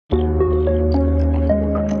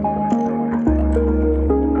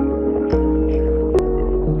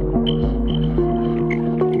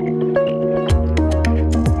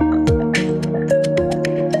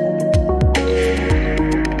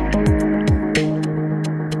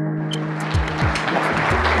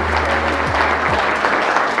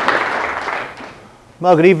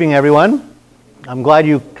Well, good evening, everyone. I'm glad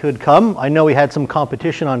you could come. I know we had some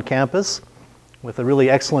competition on campus with a really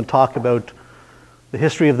excellent talk about the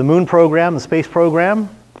history of the moon program, the space program.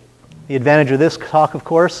 The advantage of this talk, of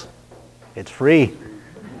course, it's free.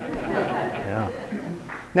 Yeah.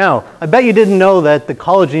 Now, I bet you didn't know that the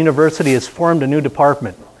college and university has formed a new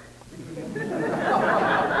department.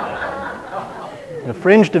 The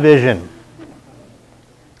Fringe Division.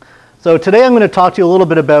 So today I'm going to talk to you a little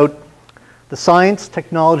bit about the science,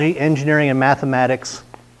 technology, engineering, and mathematics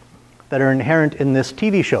that are inherent in this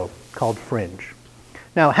TV show called Fringe.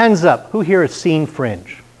 Now, hands up, who here has seen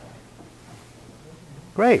Fringe?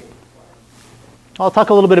 Great. I'll talk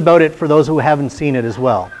a little bit about it for those who haven't seen it as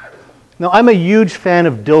well. Now, I'm a huge fan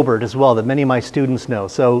of Dilbert as well, that many of my students know,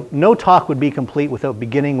 so no talk would be complete without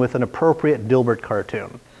beginning with an appropriate Dilbert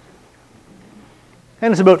cartoon.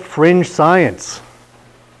 And it's about fringe science,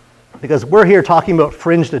 because we're here talking about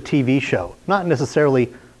Fringe, the TV show, not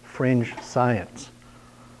necessarily fringe science.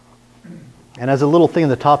 And as a little thing at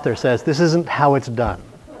the top there says, this isn't how it's done,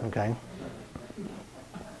 okay?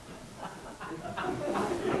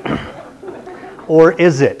 Or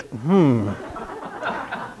is it?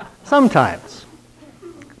 Sometimes.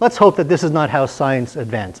 Let's hope that this is not how science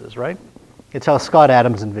advances, right? It's how Scott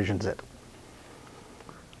Adams envisions it.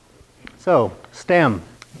 So, STEM.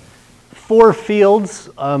 4 fields,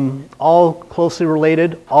 all closely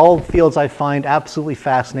related, all fields I find absolutely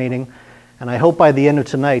fascinating, and I hope by the end of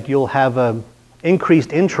tonight you'll have an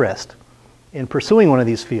increased interest in pursuing one of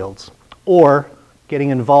these fields or getting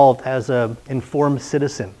involved as an informed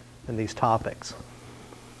citizen in these topics.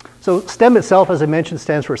 So STEM itself, as I mentioned,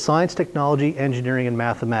 stands for science, technology, engineering, and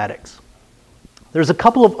mathematics. There's a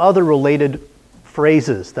couple of other related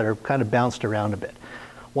phrases that are kind of bounced around a bit.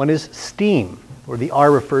 One is STEAM, where the R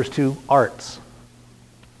refers to arts.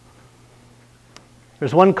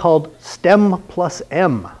 There's one called STEM plus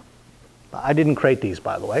M. I didn't create these,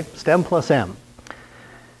 by the way. STEM plus M.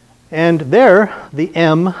 And there, the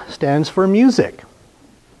M stands for music.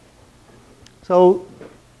 So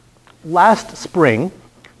last spring,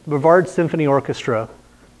 the Brevard Symphony Orchestra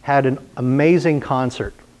had an amazing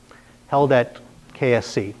concert held at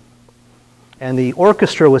KSC. And the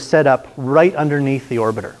orchestra was set up right underneath the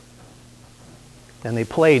orbiter. And they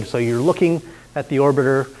played, so you're looking at the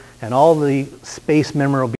orbiter and all the space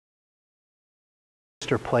memorabilia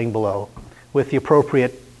are playing below with the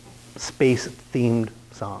appropriate space-themed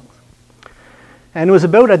songs. And it was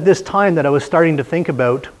about at this time that I was starting to think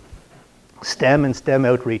about STEM and STEM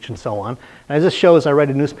outreach and so on. And as this shows, I write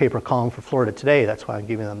a newspaper column for Florida Today. That's why I'm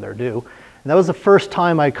giving them their due. And that was the first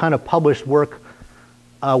time I kind of published work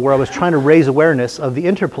where I was trying to raise awareness of the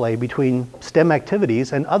interplay between STEM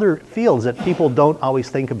activities and other fields that people don't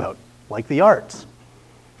always think about, like the arts.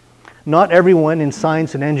 Not everyone in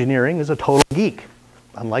science and engineering is a total geek,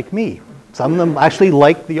 unlike me. Some of them actually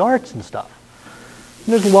like the arts and stuff.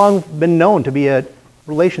 And there's long been known to be a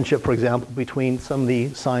relationship, for example, between some of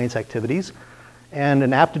the science activities and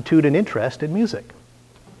an aptitude and interest in music.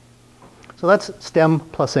 So that's STEM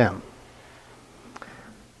plus M.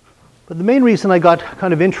 But the main reason I got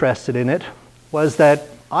kind of interested in it was that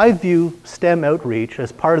I view STEM outreach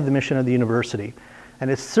as part of the mission of the university,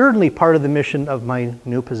 and it's certainly part of the mission of my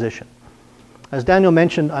new position. As Daniel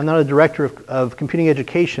mentioned, I'm now a director of computing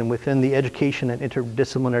education within the Education and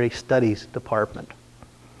Interdisciplinary Studies department.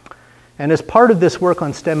 And as part of this work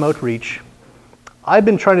on STEM outreach, I've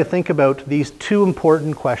been trying to think about these 2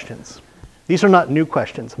 important questions. These are not new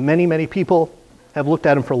questions. Many, many people have looked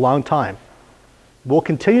at them for a long time. We'll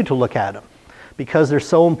continue to look at them because they're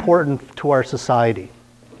so important to our society.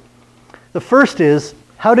 The first is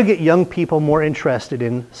how to get young people more interested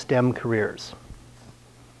in STEM careers.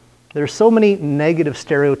 There's so many negative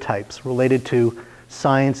stereotypes related to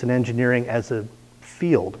science and engineering as a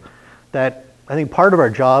field that I think part of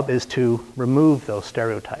our job is to remove those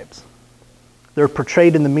stereotypes. They're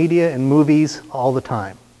portrayed in the media and movies all the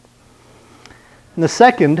time. And the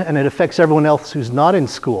second, and it affects everyone else who's not in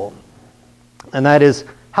school, and that is,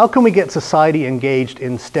 how can we get society engaged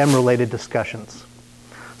in STEM-related discussions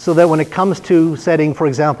so that when it comes to setting, for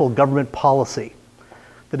example, government policy,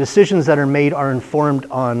 the decisions that are made are informed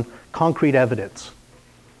on concrete evidence.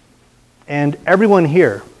 And everyone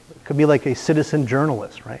here could be like a citizen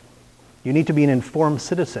journalist, right? You need to be an informed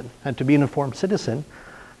citizen, and to be an informed citizen,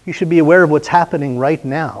 you should be aware of what's happening right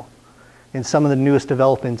now in some of the newest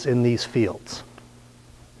developments in these fields.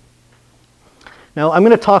 Now, I'm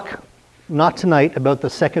going to talk not tonight about the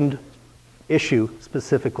second issue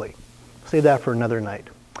specifically. Save that for another night.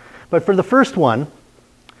 But for the first one,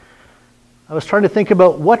 I was trying to think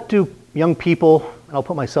about what do young people and I'll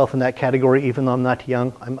put myself in that category even though I'm not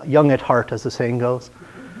young. I'm young at heart, as the saying goes.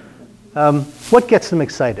 What gets them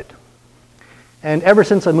excited? And ever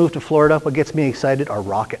since I moved to Florida, what gets me excited are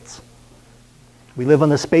rockets. We live on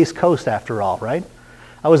the Space Coast after all, right?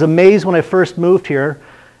 I was amazed when I first moved here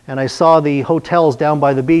and I saw the hotels down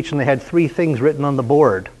by the beach and they had 3 things written on the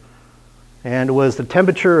board. And it was the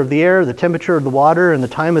temperature of the air, the temperature of the water, and the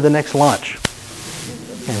time of the next launch.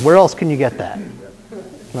 And where else can you get that,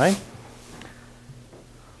 right?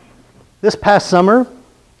 This past summer,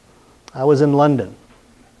 I was in London.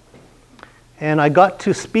 And I got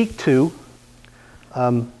to speak to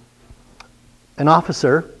an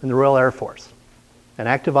officer in the Royal Air Force, an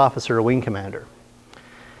active officer, a wing commander.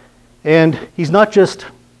 And he's not just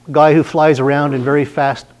a guy who flies around in very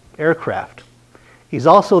fast aircraft. He's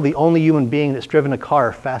also the only human being that's driven a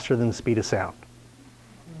car faster than the speed of sound.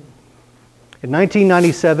 In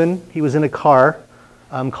 1997, he was in a car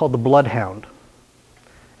called the Bloodhound,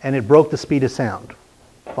 and it broke the speed of sound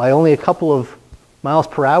by only a couple of miles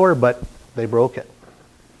per hour, but they broke it.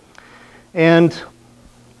 And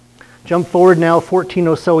jump forward now 14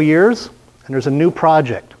 or so years, and there's a new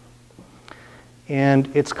project. And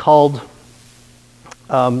it's called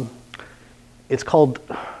written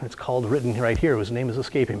right here, whose name is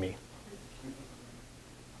escaping me.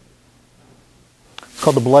 It's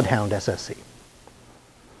called the Bloodhound SSC.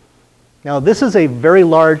 Now this is a very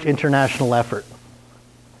large international effort.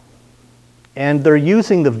 And they're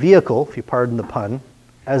using the vehicle, if you pardon the pun,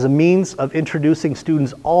 as a means of introducing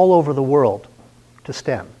students all over the world to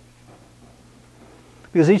STEM.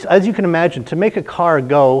 Because as you can imagine, to make a car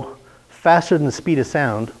go faster than the speed of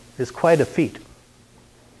sound is quite a feat.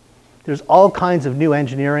 There's all kinds of new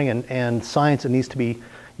engineering and science that needs to be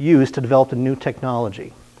used to develop a new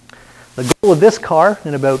technology. The goal of this car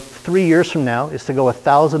in about 3 years from now is to go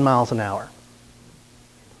 1,000 miles an hour.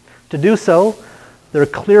 To do so, they're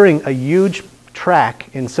clearing a huge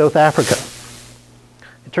track in South Africa.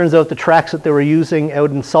 It turns out the tracks that they were using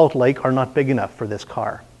out in Salt Lake are not big enough for this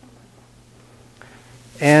car.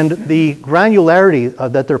 And the granularity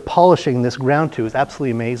that they're polishing this ground to is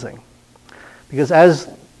absolutely amazing. Because as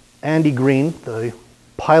Andy Green, the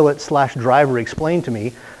pilot/driver, explained to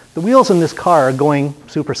me, the wheels in this car are going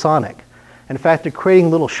supersonic. In fact, they're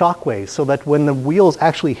creating little shock waves so that when the wheels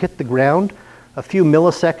actually hit the ground, a few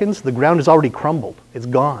milliseconds, the ground is already crumbled. It's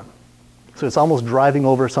gone. So it's almost driving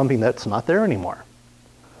over something that's not there anymore.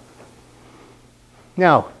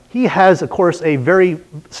 Now, he has, of course, a very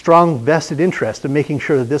strong vested interest in making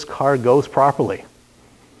sure that this car goes properly.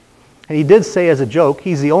 And he did say as a joke,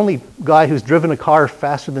 he's the only guy who's driven a car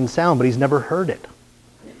faster than sound, but he's never heard it.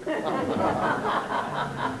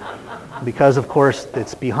 Because, of course,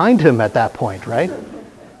 it's behind him at that point, right?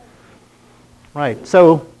 Right,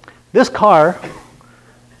 so this car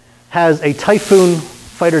has a Typhoon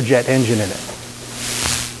fighter jet engine in it.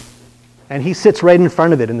 And he sits right in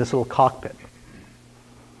front of it in this little cockpit.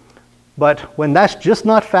 But when that's just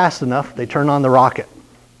not fast enough, they turn on the rocket.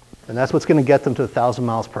 And that's what's going to get them to 1,000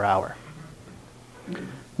 miles per hour.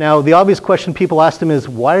 Now, the obvious question people asked him is,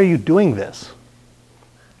 why are you doing this?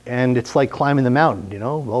 And it's like climbing the mountain, you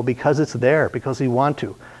know? Well, because it's there, because we want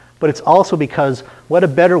to. But it's also because what a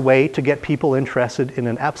better way to get people interested in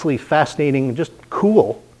an absolutely fascinating and just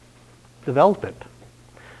cool development.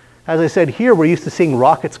 As I said, here we're used to seeing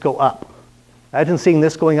rockets go up. Imagine seeing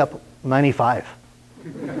this going up 95.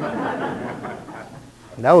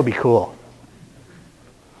 That would be cool.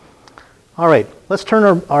 All right, let's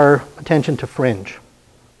turn our attention to Fringe.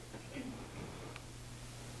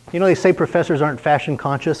 You know, they say professors aren't fashion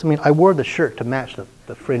conscious. I mean, I wore the shirt to match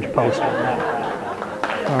the Fringe poster.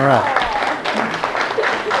 All right.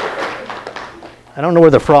 I don't know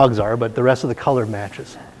where the frogs are, but the rest of the color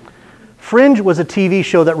matches. Fringe was a TV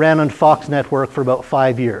show that ran on Fox Network for about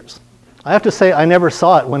 5 years. I have to say, I never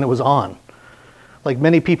saw it when it was on. Like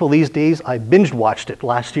many people these days, I binge watched it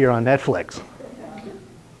last year on Netflix.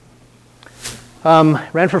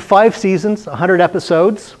 Ran for 5 seasons, 100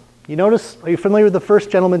 episodes. You notice, are you familiar with the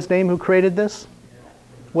first gentleman's name who created this?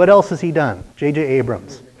 What else has he done? J.J.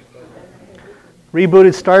 Abrams.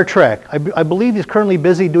 Rebooted Star Trek. I believe he's currently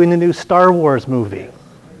busy doing the new Star Wars movie.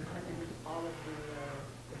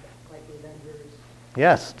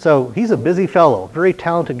 Yes, so he's a busy fellow, very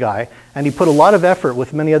talented guy, and he put a lot of effort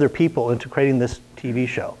with many other people into creating this TV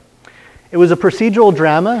show. It was a procedural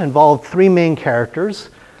drama, involved 3 main characters: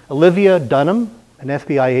 Olivia Dunham, an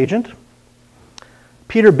FBI agent;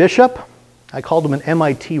 Peter Bishop, I called him an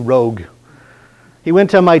MIT rogue. He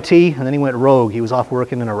went to MIT and then he went rogue. He was off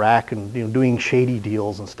working in Iraq and doing shady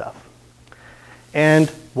deals and stuff. And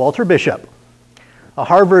Walter Bishop, a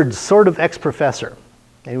Harvard sort of ex-professor.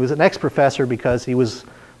 And he was an ex-professor because he was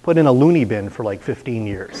put in a loony bin for like 15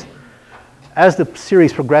 years. As the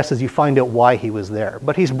series progresses, you find out why he was there.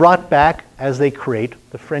 But he's brought back as they create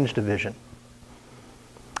the Fringe Division.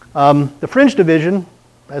 The Fringe Division,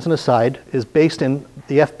 as an aside, is based in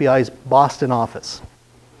the FBI's Boston office.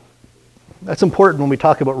 That's important when we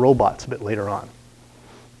talk about robots a bit later on.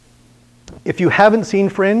 If you haven't seen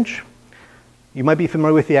Fringe, you might be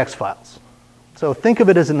familiar with the X-Files. So think of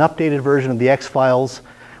it as an updated version of the X-Files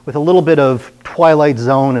with a little bit of Twilight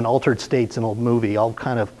Zone and Altered States in a movie, all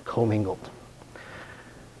kind of commingled.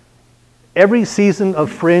 Every season of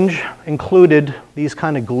Fringe included these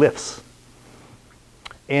kind of glyphs.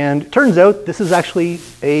 And it turns out this is actually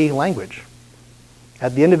a language.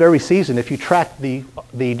 At the end of every season, if you tracked the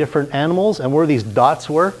different animals and where these dots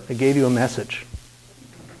were, it gave you a message.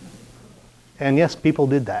 And yes, people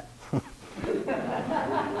did that.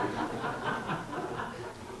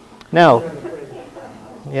 Now,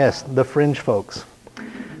 yes, the Fringe folks.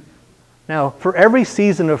 Now, for every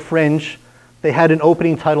season of Fringe, they had an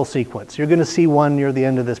opening title sequence. You're going to see one near the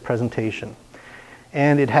end of this presentation.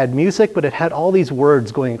 And it had music, but it had all these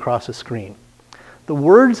words going across the screen. The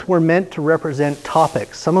words were meant to represent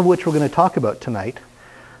topics, some of which we're going to talk about tonight,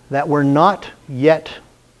 that were not yet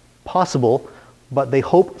possible, but they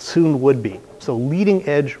hope soon would be. So leading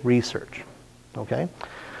edge research. Okay?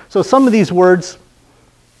 So some of these words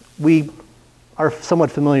we are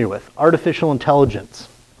somewhat familiar with. Artificial intelligence,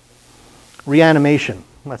 reanimation,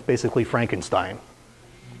 that's basically Frankenstein,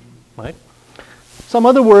 right? Some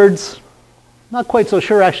other words, not quite so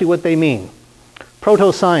sure actually what they mean.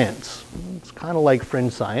 Proto-science, it's kind of like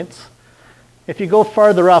fringe science. If you go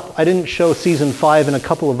farther up, I didn't show season 5 and a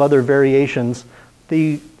couple of other variations.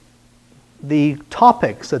 The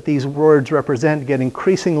topics that these words represent get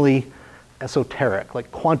increasingly esoteric,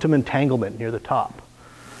 like quantum entanglement near the top.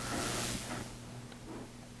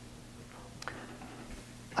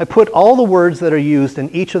 I put all the words that are used in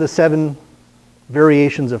each of the 7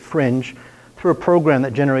 variations of Fringe through a program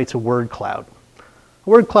that generates a word cloud. A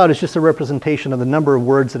word cloud is just a representation of the number of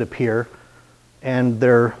words that appear and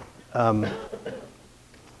their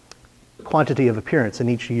quantity of appearance in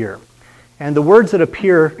each year. And the words that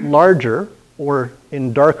appear larger or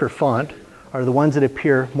in darker font are the ones that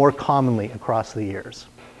appear more commonly across the years.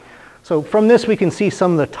 So from this we can see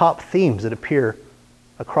some of the top themes that appear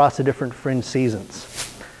across the different Fringe seasons.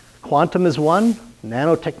 Quantum is one,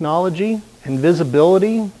 nanotechnology,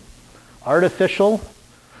 invisibility, artificial,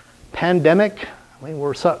 pandemic. I mean,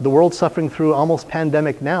 the world's suffering through almost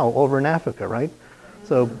pandemic now over in Africa, right?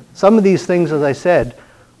 So some of these things, as I said,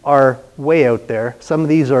 are way out there. Some of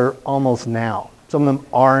these are almost now. Some of them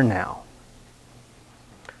are now.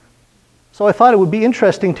 So I thought it would be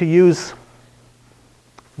interesting to use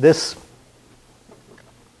this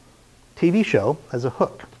TV show as a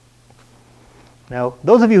hook. Now,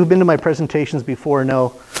 those of you who've been to my presentations before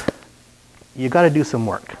know you got to do some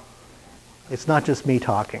work. It's not just me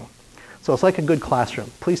talking. So it's like a good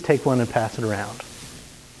classroom. Please take one and pass it around.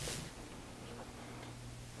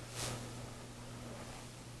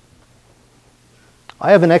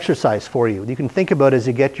 I have an exercise for you. You can think about as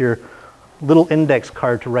you get your little index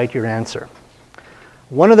card to write your answer.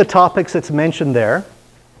 One of the topics that's mentioned there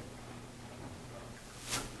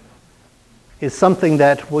is something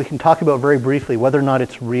that we can talk about very briefly, whether or not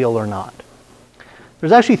it's real or not.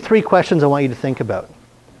 There's actually 3 questions I want you to think about.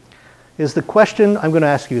 Is the question I'm going to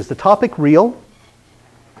ask you, is the topic real?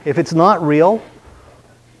 If it's not real,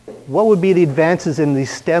 what would be the advances in the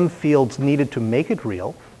STEM fields needed to make it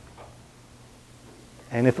real?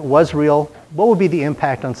 And if it was real, what would be the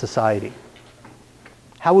impact on society?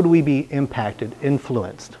 How would we be impacted,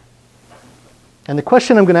 influenced? And the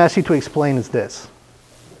question I'm going to ask you to explain is this.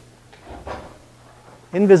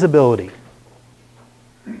 Invisibility.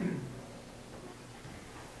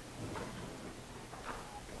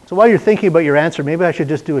 So while you're thinking about your answer, maybe I should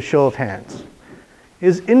just do a show of hands.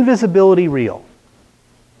 Is invisibility real?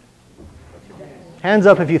 Hands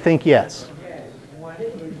up if you think yes.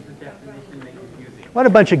 What a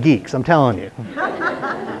bunch of geeks, I'm telling you.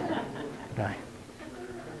 Okay.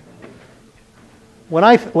 When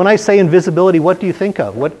I say invisibility, what do you think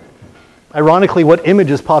of? Ironically, what image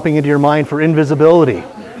is popping into your mind for invisibility?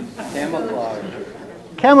 Camouflage.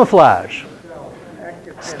 Camouflage.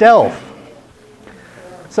 Stealth.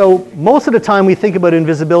 So most of the time we think about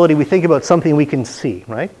invisibility, we think about something we can see,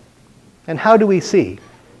 right? And how do we see?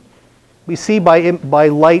 We see by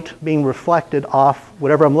light being reflected off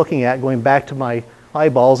whatever I'm looking at, going back to my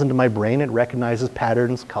eyeballs into my brain. It recognizes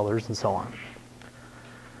patterns, colors, and so on.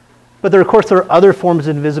 But of course, there are other forms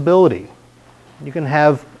of invisibility. You can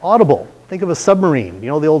have audible. Think of a submarine. You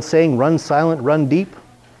know the old saying, run silent, run deep?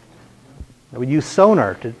 They would use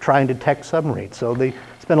sonar to try and detect submarines. So they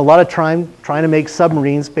spent a lot of time trying to make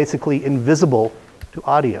submarines basically invisible to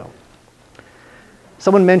audio.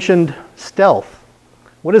 Someone mentioned stealth.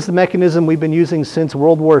 What is the mechanism we've been using since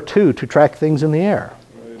World War II to track things in the air?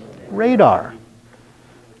 Radar.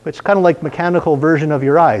 Which is kind of like mechanical version of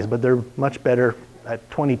your eyes, but they're much better at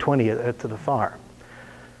 20/20 to the far.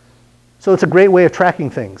 So it's a great way of tracking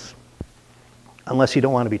things, unless you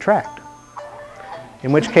don't want to be tracked.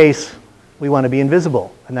 In which case, we want to be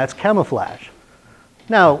invisible, and that's camouflage.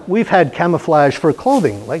 Now, we've had camouflage for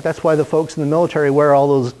clothing, like that's why the folks in the military wear all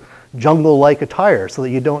those jungle-like attire, so that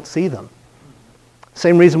you don't see them.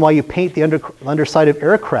 Same reason why you paint the underside of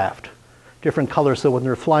aircraft different colors, so when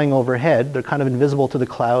they're flying overhead, they're kind of invisible to the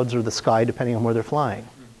clouds or the sky, depending on where they're flying.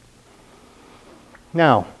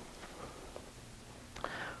 Now,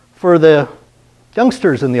 for the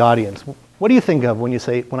youngsters in the audience, what do you think of when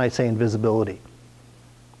I say invisibility?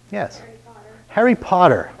 Yes? Harry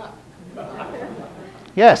Potter.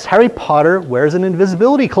 Yes, Harry Potter wears an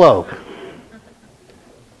invisibility cloak.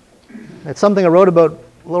 It's something I wrote about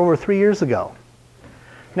a little over 3 years ago.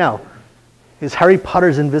 Now, is Harry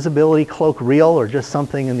Potter's invisibility cloak real or just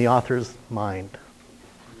something in the author's mind?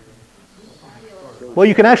 Well,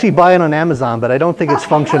 you can actually buy it on Amazon, but I don't think it's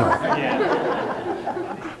functional.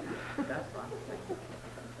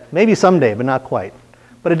 Maybe someday, but not quite.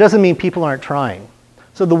 But it doesn't mean people aren't trying.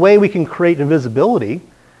 So the way we can create invisibility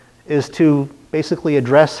is to basically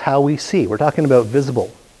address how we see. We're talking about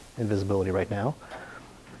visible invisibility right now.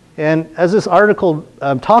 And as this article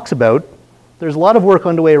talks about, there's a lot of work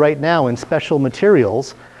underway right now in special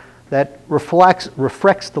materials that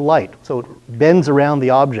refracts the light, so it bends around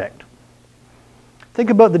the object.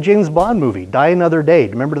 Think about the James Bond movie, Die Another Day.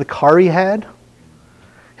 Remember the car he had?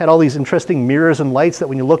 Had all these interesting mirrors and lights that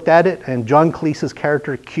when you looked at it and John Cleese's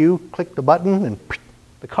character Q clicked the button and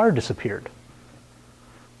the car disappeared.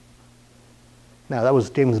 Now that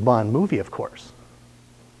was James Bond movie, of course.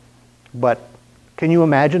 But can you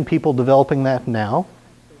imagine people developing that now?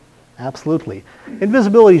 Absolutely.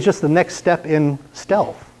 Invisibility is just the next step in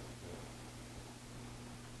stealth.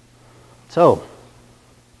 So,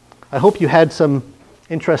 I hope you had some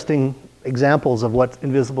interesting examples of what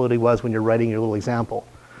invisibility was when you're writing your little example.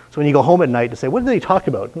 So when you go home at night to say, what did they talk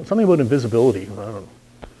about? Something about invisibility. I don't know.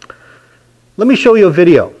 Let me show you a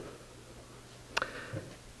video.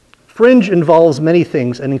 Fringe involves many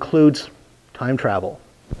things and includes time travel.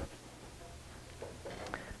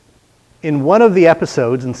 In one of the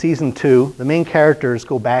episodes in season 2, the main characters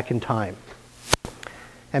go back in time.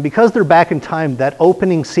 And because they're back in time, that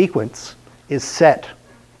opening sequence is set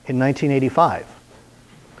in 1985.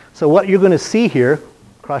 So what you're going to see here,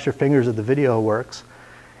 cross your fingers that the video works,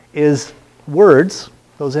 is words,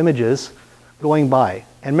 those images, going by.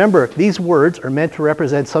 And remember, these words are meant to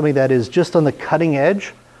represent something that is just on the cutting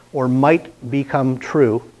edge or might become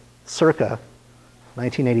true circa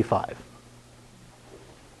 1985.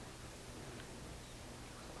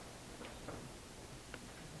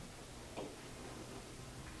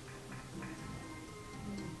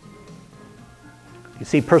 You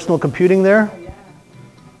see personal computing there?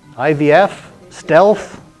 IVF,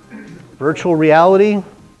 stealth, virtual reality.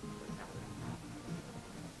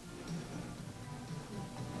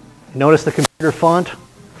 Notice the computer font?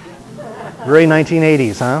 Very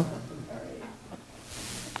 1980s, huh?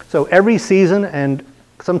 So every season, and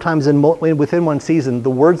sometimes within one season, the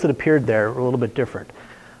words that appeared there are a little bit different.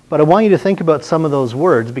 But I want you to think about some of those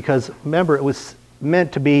words because remember, it was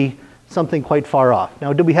meant to be something quite far off.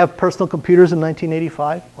 Now, did we have personal computers in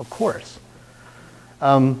 1985? Of course.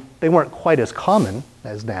 They weren't quite as common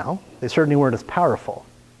as now. They certainly weren't as powerful.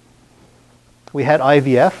 We had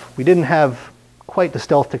IVF. We didn't have quite the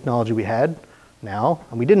stealth technology we had now,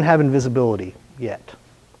 and we didn't have invisibility yet.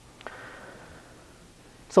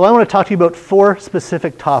 So I want to talk to you about 4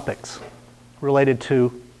 specific topics related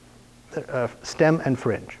to STEM and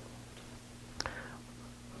Fringe.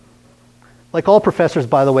 Like all professors,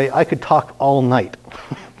 by the way, I could talk all night.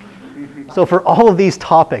 So for all of these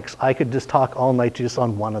topics, I could just talk all night just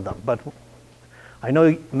on one of them. But I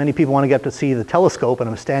know many people want to get to see the telescope, and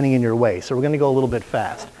I'm standing in your way, so we're going to go a little bit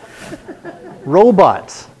fast.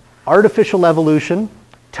 Robots, artificial evolution,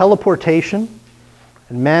 teleportation,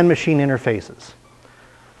 and man-machine interfaces.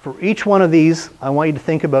 For each one of these, I want you to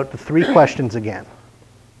think about the 3 questions again.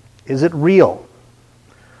 Is it real?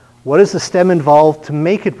 What is the STEM involved to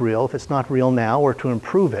make it real if it's not real now, or to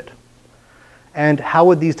improve it? And how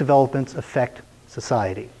would these developments affect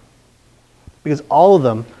society? Because all of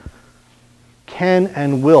them can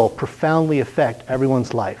and will profoundly affect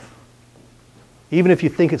everyone's life. Even if you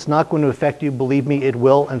think it's not going to affect you, believe me, it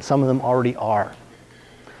will, and some of them already are.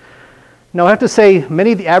 Now I have to say,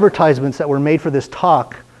 many of the advertisements that were made for this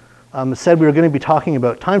talk said we were going to be talking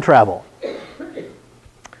about time travel.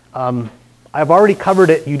 I've already covered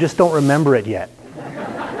it, you just don't remember it yet.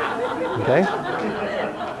 Okay?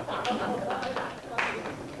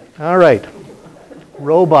 All right,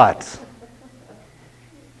 robots.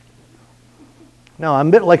 Now, I'm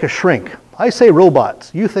a bit like a shrink. I say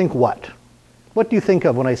robots, you think what? What do you think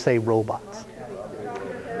of when I say robots?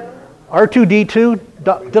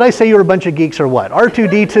 R2-D2? Did I say you were a bunch of geeks or what?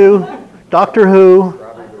 R2-D2, Doctor Who,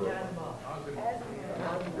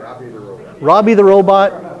 Robbie the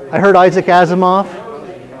Robot. I heard Isaac Asimov.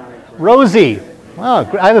 Rosie.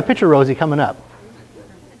 Oh, I have a picture of Rosie coming up.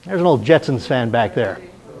 There's an old Jetsons fan back there.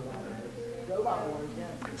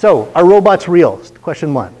 So, are robots real?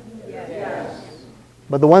 Question one. Yes.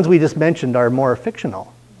 But the ones we just mentioned are more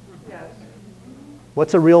fictional. Yes.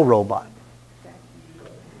 What's a real robot?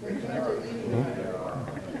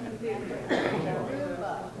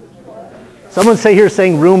 Someone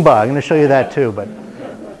saying Roomba. I'm going to show you that too. But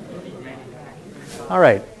all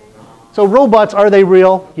right. So robots, are they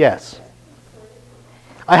real? Yes.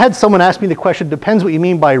 I had someone ask me the question, depends what you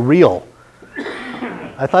mean by real.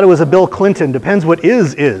 I thought it was a Bill Clinton, depends what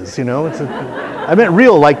is, you know. I meant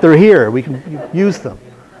real, like they're here, we can use them.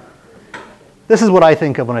 This is what I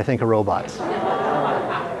think of when I think of robots.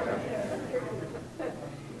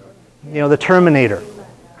 You know, the Terminator.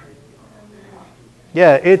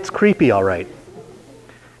 Yeah, it's creepy, all right.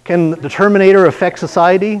 Can the Terminator affect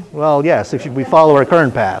society? Well, yes, if we follow our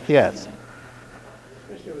current path, yes.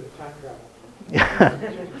 Especially with time travel. Yeah.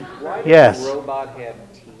 Why Yes. does a robot have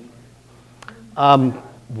teeth?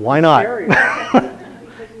 Why not?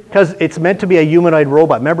 Because it's meant to be a humanoid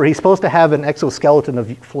robot. Remember, he's supposed to have an exoskeleton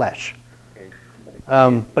of flesh.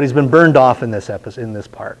 But he's been burned off in this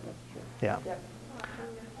part. Yeah.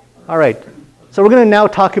 All right. So we're going to now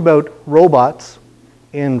talk about robots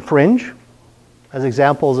in Fringe as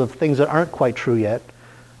examples of things that aren't quite true yet,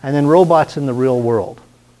 and then robots in the real world.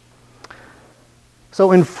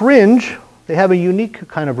 So in Fringe, they have a unique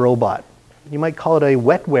kind of robot. You might call it a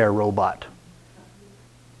wetware robot.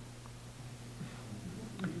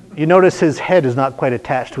 You notice his head is not quite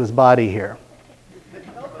attached to his body here.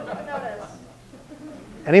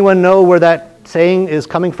 Anyone know where that saying is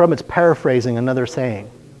coming from? It's paraphrasing another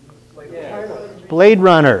saying. Blade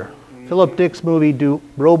Runner. Philip Dick's movie, Do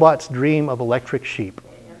Robots Dream of Electric Sheep?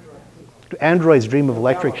 Do Androids Dream of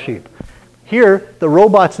Electric Sheep? Here, the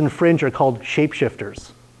robots in Fringe are called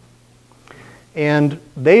shapeshifters. And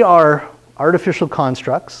they are artificial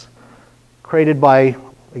constructs created by,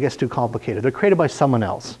 I guess too complicated, they're created by someone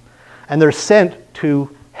else. And they're sent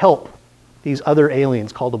to help these other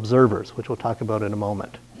aliens called observers, which we'll talk about in a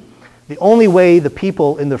moment. The only way the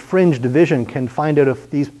people in the Fringe division can find out if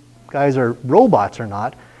these guys are robots or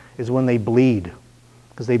not is when they bleed,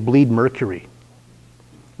 because they bleed mercury,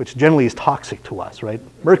 which generally is toxic to us, right?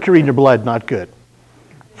 Mercury in your blood, not good.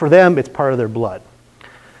 For them, it's part of their blood.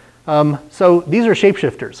 So these are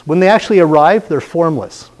shapeshifters. When they actually arrive, they're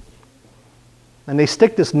formless. And they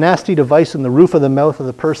stick this nasty device in the roof of the mouth of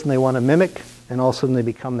the person they want to mimic, and all of a sudden they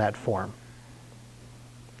become that form.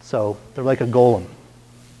 So they're like a golem.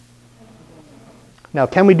 Now,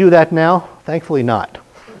 can we do that now? Thankfully not.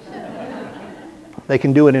 They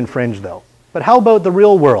can do it in Fringe, though. But how about the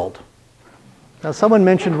real world? Now, someone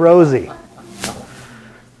mentioned Rosie.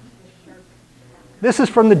 This is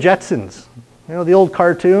from the Jetsons. You know, the old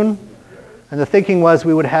cartoon? And the thinking was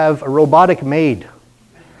we would have a robotic maid.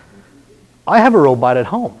 I have a robot at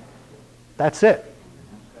home. That's it.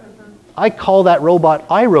 I call that robot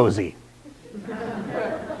iRosie.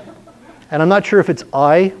 And I'm not sure if it's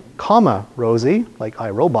I, comma, Rosie, like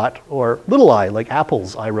iRobot, or little I, like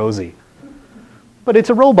Apple's iRosie. But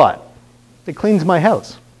it's a robot. It cleans my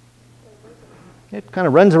house. It kind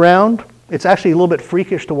of runs around. It's actually a little bit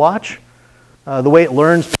freakish to watch, the way it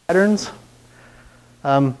learns patterns.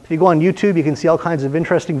 If you go on YouTube, you can see all kinds of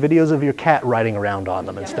interesting videos of your cat riding around on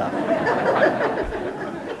them and stuff.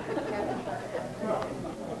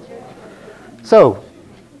 So,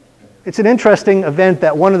 it's an interesting event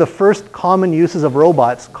that one of the first common uses of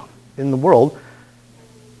robots in the world,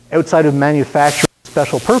 outside of manufacturing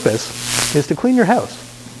special purpose, is to clean your house.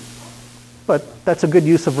 But that's a good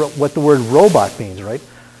use of what the word robot means, right?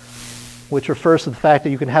 Which refers to the fact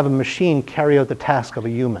that you can have a machine carry out the task of a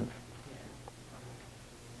human.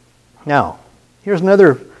 Now, here's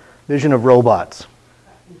another vision of robots.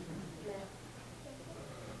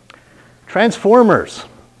 Transformers.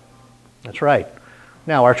 That's right.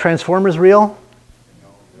 Now, are Transformers real?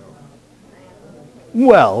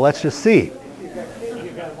 Well, let's just see.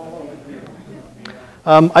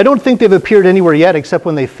 I don't think they've appeared anywhere yet except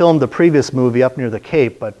when they filmed the previous movie up near the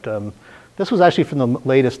Cape, but this was actually from the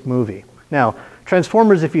latest movie. Now,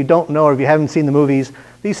 Transformers, if you don't know or if you haven't seen the movies,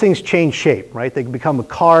 these things change shape, right? They become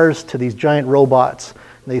cars to these giant robots,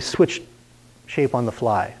 and they switch shape on the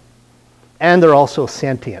fly. And they're also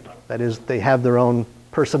sentient. That is, they have their own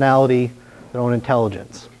personality, their own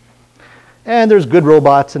intelligence. And there's good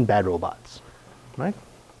robots and bad robots, right?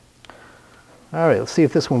 All right, let's see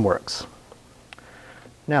if this one works.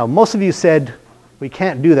 Now, most of you said we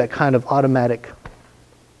can't do that kind of automatic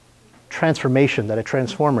transformation that a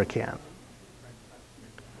transformer can.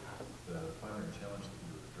 The primary challenge that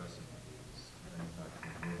we were addressing is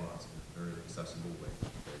manufacturing robots in a very accessible way,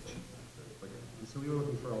 very cheap, very quick. And so we were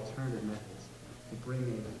looking for alternative methods to bring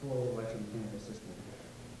a full electromechanical system.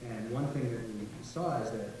 And one thing that we saw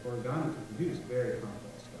is that origami can produce very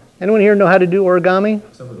complex structures. Anyone here know how to do origami?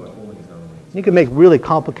 Some of the holding is not only You can make really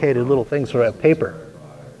complicated little things out of paper.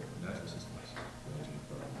 by natural systems, ranging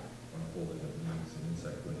from unfolding of leaves and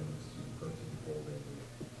insect wings to protein folding.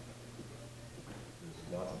 There's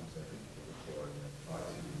lots of things I think you can look for and then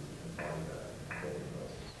talk to embody that folding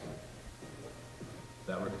process.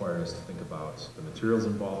 That required us to think about the materials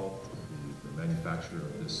involved, the manufacture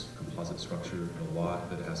of this composite structure, and a lot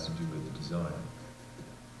that has to do with design.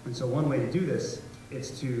 And so one way to do this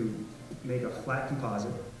is to make a flat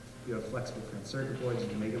composite. You have flexible printed circuit boards. You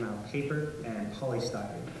can make them out of paper and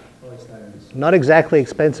polystyrene. Polystyrene is Not exactly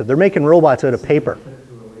expensive. They're making robots out of paper. put it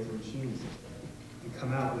through a laser machining system. You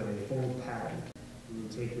come out with a fold pattern. And you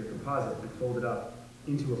take your composite and fold it up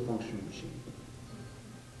into a functional machine.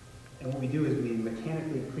 And what we do is we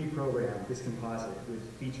mechanically pre-program this composite with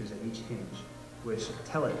features at each hinge, which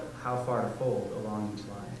tell it how far to fold along each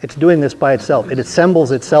line. It's doing this by itself. It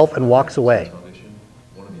assembles itself and walks away. Foundation,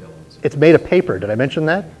 one of the elements It's made of paper. Did I mention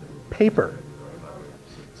that? Paper.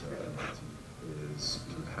 is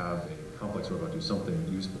to have a complex robot do something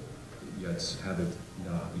useful, yet have it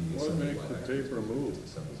not be What assembled makes by the actors, paper but move? it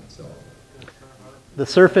assembles itself. The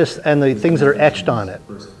surface and the things that are etched on it,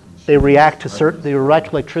 they react to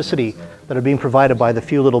electricity that are being provided by the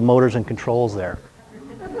few little motors and controls there.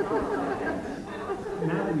 Now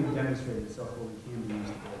that we've demonstrated that self-folding can be used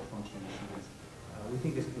to build functional machines, we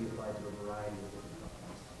think this can be applied to a variety of different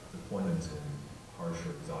companies. Deployments in harsh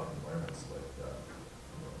or exotic environments like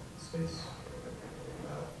space,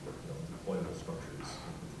 deployable structures.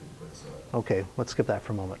 Okay, let's skip that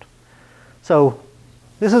for a moment. So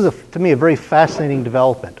this is, to me, a very fascinating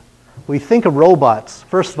development. We think of robots,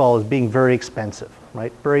 first of all, as being very expensive,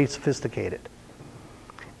 right? Very sophisticated.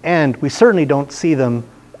 And we certainly don't see them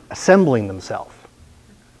assembling themselves.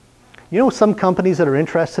 You know some companies that are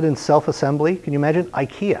interested in self-assembly? Can you imagine?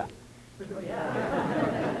 IKEA.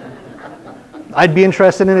 I'd be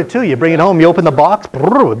interested in it too. You bring it home, you open the box,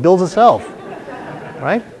 it builds itself,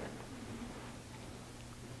 right?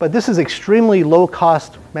 But this is extremely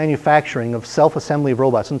low-cost manufacturing of self-assembly of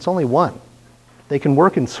robots, and it's only one. They can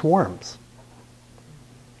work in swarms.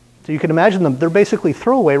 So you can imagine them, they're basically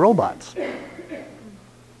throwaway robots.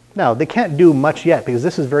 Now, they can't do much yet because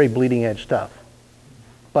this is very bleeding-edge stuff.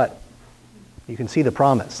 But you can see the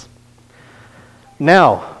promise.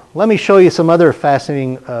 Now, let me show you some other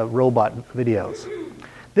fascinating robot videos.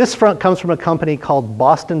 This comes from a company called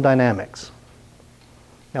Boston Dynamics.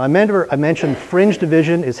 Now, I mentioned Fringe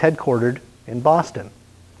Division is headquartered in Boston.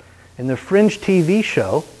 In the Fringe TV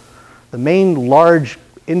show, the main large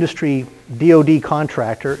industry DoD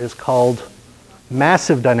contractor is called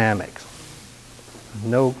Massive Dynamics.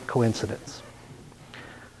 No coincidence.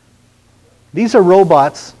 These are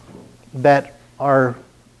robots that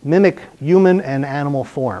mimic human and animal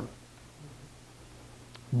form.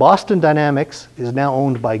 Boston Dynamics is now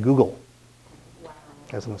owned by Google,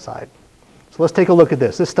 as an aside. So let's take a look at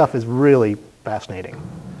this. This stuff is really fascinating.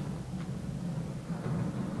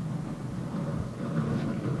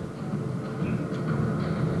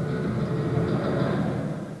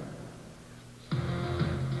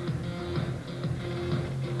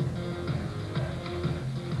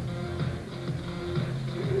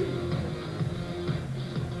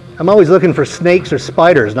 I'm always looking for snakes or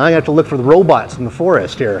spiders. Now I have to look for the robots in the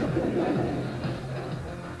forest here.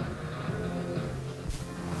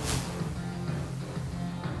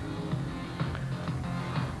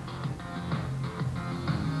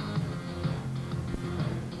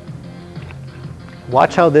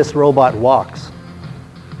 Watch how this robot walks.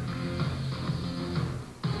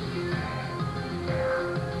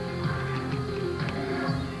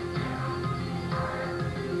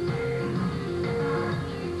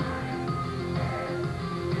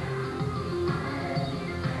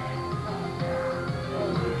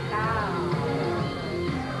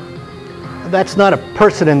 That's not a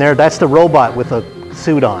person in there, that's the robot with a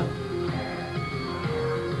suit on.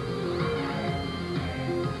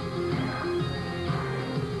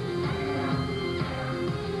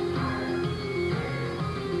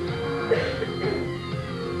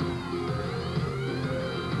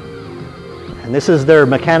 And this is their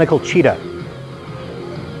mechanical cheetah.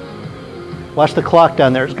 Watch the clock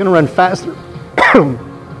down there. It's going to run faster than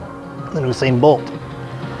Usain Bolt.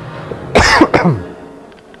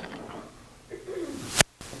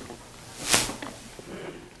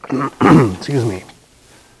 Excuse me.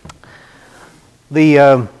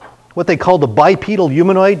 The what they call the bipedal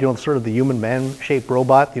humanoid, you know, sort of the human man-shaped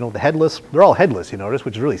robot, you know, the headless. They're all headless, you notice,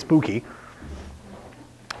 which is really spooky.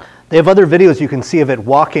 They have other videos you can see of it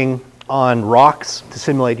walking on rocks to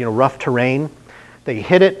simulate, you know, rough terrain. They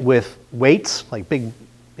hit it with weights, like big,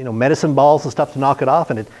 you know, medicine balls and stuff to knock it off,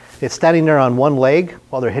 and it's standing there on one leg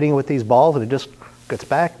while they're hitting it with these balls, and it just gets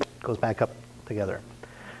back, goes back up together.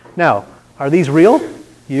 Now, are these real?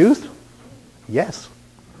 Used? Yes.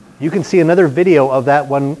 You can see another video of that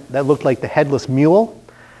one that looked like the headless mule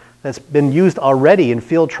that's been used already in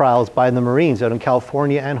field trials by the Marines out in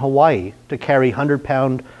California and Hawaii to carry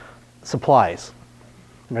 100-pound supplies.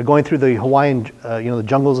 And they're going through the Hawaiian, you know, the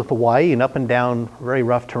jungles of Hawaii and up and down very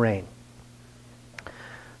rough terrain.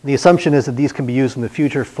 The assumption is that these can be used in the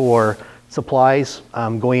future for supplies,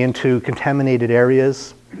 going into contaminated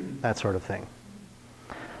areas, that sort of thing.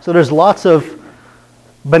 So there's lots of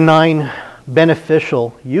benign,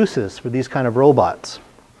 beneficial uses for these kind of robots.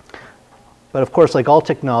 But of course, like all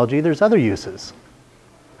technology, there's other uses.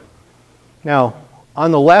 Now,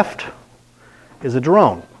 on the left is a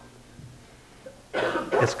drone.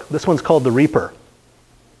 This one's called the Reaper.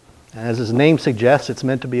 And as its name suggests, it's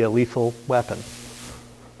meant to be a lethal weapon.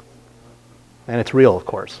 And it's real, of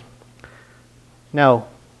course. Now,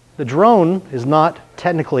 the drone is not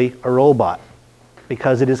technically a robot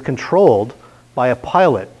because it is controlled by a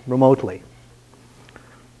pilot remotely.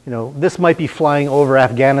 You know, this might be flying over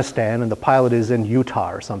Afghanistan and the pilot is in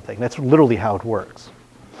Utah or something. That's literally how it works.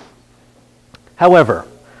 However,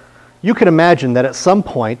 you can imagine that at some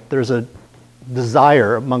point there's a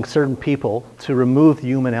desire among certain people to remove the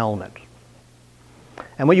human element.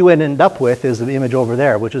 And what you would end up with is the image over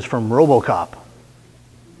there, which is from RoboCop.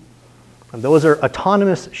 And those are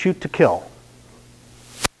autonomous shoot-to-kill.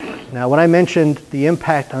 Now, when I mentioned the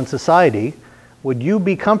impact on society, would you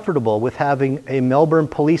be comfortable with having a Melbourne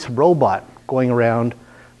police robot going around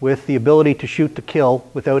with the ability to shoot to kill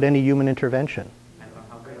without any human intervention?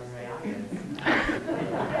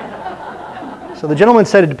 So the gentleman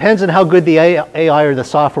said it depends on how good the AI or the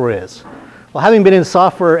software is. Well, having been in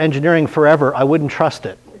software engineering forever, I wouldn't trust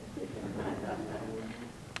it.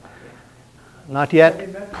 Not yet.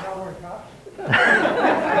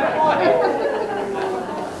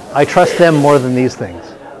 I trust them more than these things.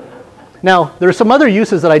 Now, there are some other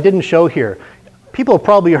uses that I didn't show here. People have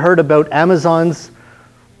probably heard about Amazon's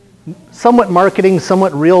somewhat marketing,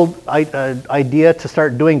 somewhat real idea to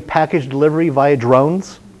start doing package delivery via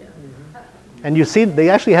drones. And you see,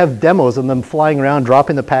 they actually have demos of them flying around,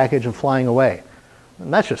 dropping the package and flying away.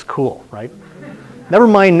 And that's just cool, right? Never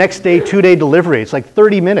mind next day, 2-day delivery. It's like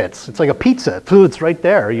 30 minutes. It's like a pizza. It's right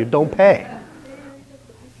there. You don't pay.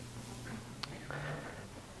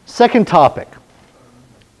 Second topic,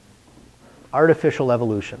 artificial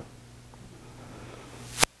evolution.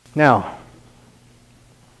 Now,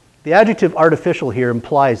 the adjective artificial here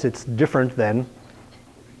implies it's different than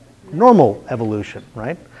normal evolution,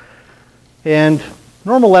 right? And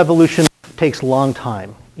normal evolution takes a long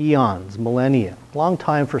time, eons, millennia, long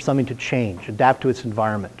time for something to change, adapt to its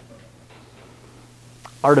environment.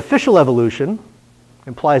 Artificial evolution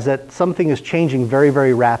implies that something is changing very,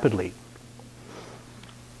 very rapidly.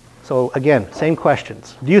 So again, same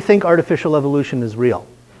questions. Do you think artificial evolution is real?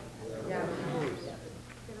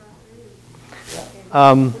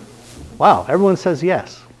 Wow, everyone says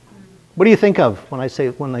yes. What do you think of when you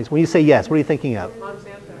say yes? What are you thinking of?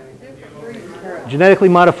 Genetically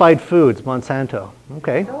modified foods, Monsanto.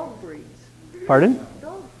 Okay. Dog breeds. Pardon?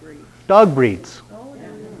 Dog breeds. Dog breeds. Oh,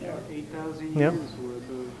 yeah. 8,000 Yep. years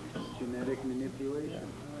worth of genetic manipulation.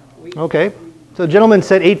 Okay. So the gentleman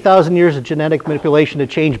said 8,000 years of genetic manipulation to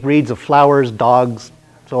change breeds of flowers, dogs,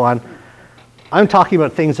 so on. I'm talking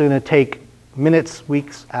about things that are going to take minutes,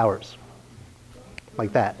 weeks, hours.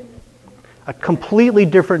 Like that. A completely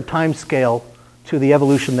different time scale to the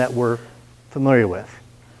evolution that we're familiar with.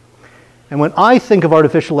 And when I think of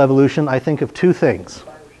artificial evolution, I think of two things.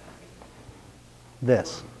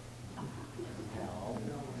 This.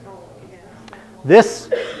 This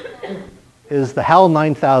is the HAL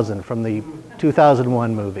 9000 from the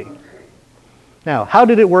 2001 movie. Now, how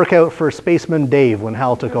did it work out for Spaceman Dave when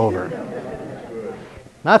Hal took over?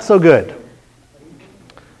 Not so good.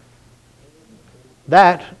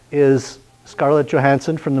 That is Scarlett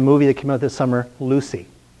Johansson from the movie that came out this summer, Lucy.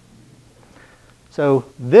 So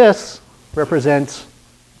this represents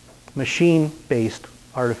machine-based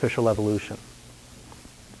artificial evolution.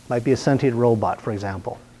 Might be a sentient robot, for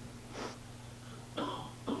example.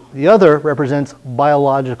 The other represents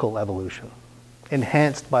biological evolution,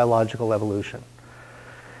 enhanced biological evolution.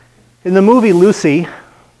 In the movie Lucy,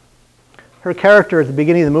 her character at the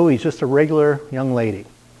beginning of the movie is just a regular young lady.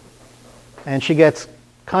 And she gets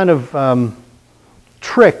kind of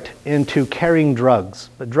tricked into carrying drugs.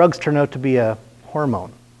 But drugs turn out to be a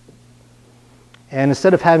hormone. And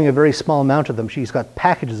instead of having a very small amount of them, she's got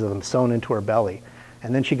packages of them sewn into her belly.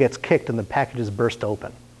 And then she gets kicked and the packages burst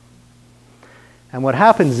open. And what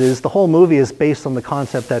happens is the whole movie is based on the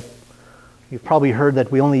concept that you've probably heard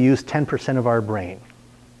that we only use 10% of our brain.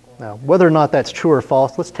 Now, whether or not that's true or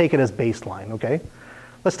false, let's take it as baseline, okay?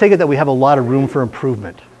 Let's take it that we have a lot of room for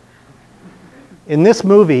improvement. In this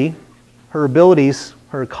movie, her abilities,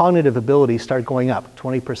 her cognitive abilities start going up,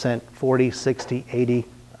 20%, 40, 60, 80,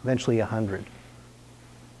 eventually 100.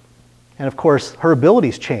 And of course, her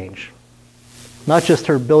abilities change. Not just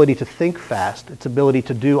her ability to think fast, it's ability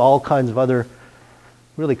to do all kinds of other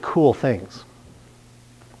really cool things.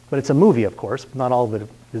 But it's a movie, of course. Not all of it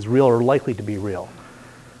is real or likely to be real.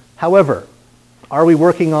 However, are we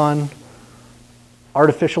working on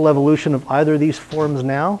artificial evolution of either of these forms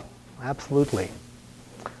now? Absolutely.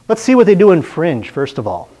 Let's see what they do in Fringe, first of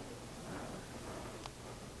all.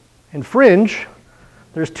 In Fringe,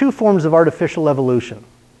 there's two forms of artificial evolution.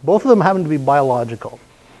 Both of them happen to be biological.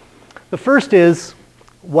 The first is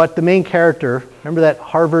what the main character, remember that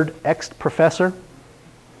Harvard ex-professor?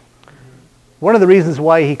 One of the reasons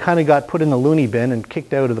why he kind of got put in the loony bin and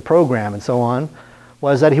kicked out of the program and so on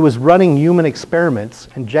was that he was running human experiments,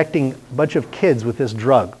 injecting a bunch of kids with this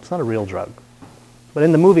drug. It's not a real drug. But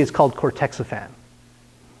in the movie, it's called cortexiphan.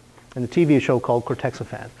 In the TV show called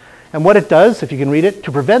cortexiphan. And what it does, if you can read it,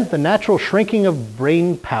 to prevent the natural shrinking of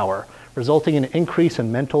brain power, resulting in an increase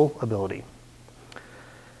in mental ability.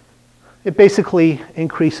 It basically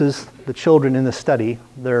increases the children in the study,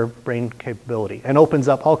 their brain capability, and opens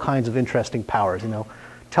up all kinds of interesting powers,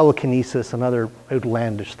 telekinesis and other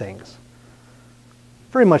outlandish things.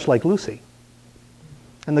 Very much like Lucy.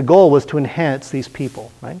 And the goal was to enhance these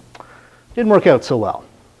people, right? Didn't work out so well.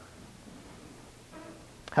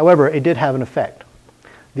 However, it did have an effect.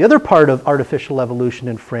 The other part of artificial evolution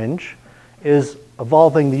in Fringe is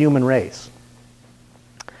evolving the human race.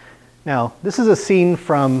 Now, this is a scene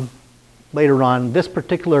from later on. This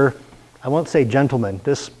particular, I won't say gentleman,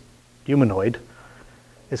 this humanoid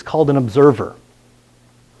is called an observer.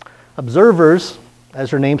 Observers,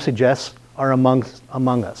 as their name suggests, are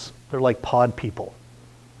among us. They're like pod people.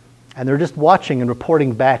 And they're just watching and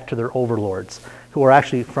reporting back to their overlords, who are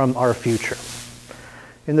actually from our future.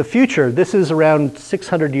 In the future, this is around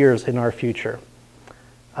 600 years in our future.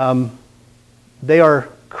 They are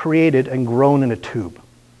created and grown in a tube.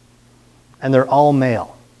 And they're all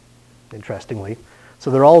male, interestingly. So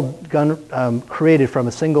they're all created from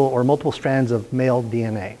a single or multiple strands of male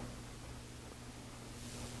DNA.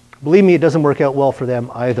 Believe me, it doesn't work out well for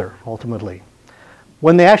them either, ultimately.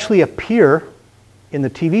 When they actually appear in the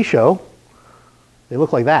TV show, they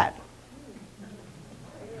look like that.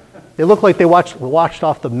 They look like they watched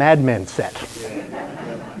off the Mad Men set.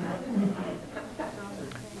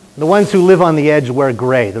 The ones who live on the edge wear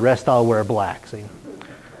gray, the rest all wear black, see?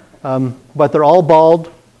 But they're all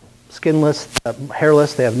bald, skinless,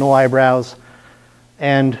 hairless, they have no eyebrows,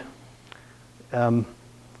 and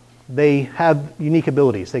they have unique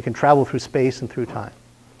abilities. They can travel through space and through time.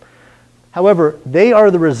 However, they are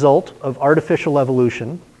the result of artificial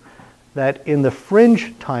evolution that in the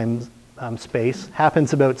fringe time space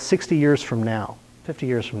happens about 60 years from now, 50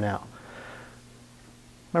 years from now.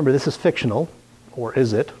 Remember, this is fictional, or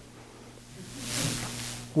is it?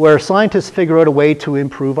 Where scientists figure out a way to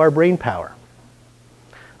improve our brain power.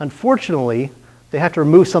 Unfortunately, they have to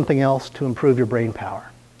remove something else to improve your brain power.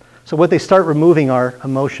 So what they start removing are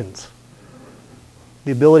emotions,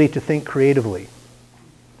 the ability to think creatively.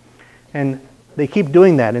 And they keep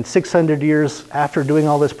doing that. And 600 years after doing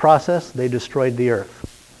all this process, they destroyed the Earth.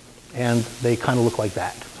 And they kind of look like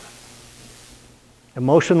that.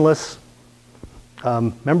 Emotionless.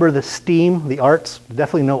 Remember the STEAM, the arts?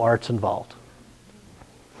 Definitely no arts involved.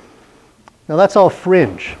 Now that's all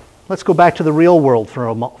fringe. Let's go back to the real world for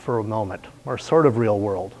a moment, or sort of real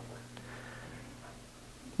world.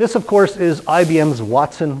 This, of course, is IBM's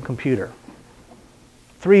Watson computer.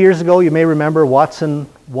 3 years ago, you may remember Watson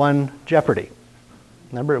won Jeopardy.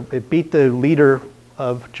 Remember, it beat the leader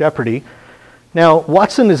of Jeopardy. Now,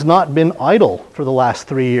 Watson has not been idle for the last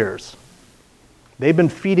 3 years. They've been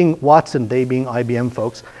feeding Watson, they being IBM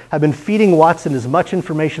folks, have been feeding Watson as much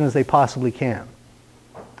information as they possibly can.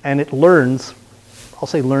 And it learns, I'll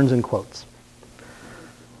say learns in quotes.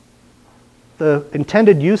 The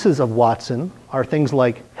intended uses of Watson are things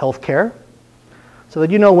like healthcare, so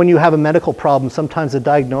that you know when you have a medical problem, sometimes the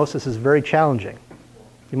diagnosis is very challenging.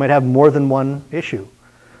 You might have more than one issue.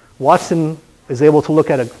 Watson is able to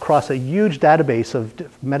look at across a huge database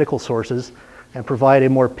of medical sources and provide a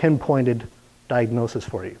more pinpointed diagnosis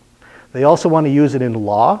for you. They also want to use it in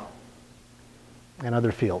law and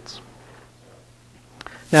other fields.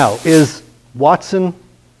 Now, is Watson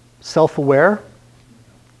self-aware?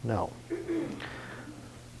 No.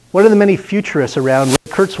 One of the many futurists around,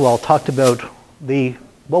 Kurzweil, talked about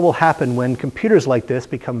what will happen when computers like this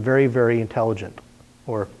become very, very intelligent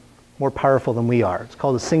or more powerful than we are. It's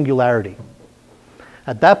called a singularity.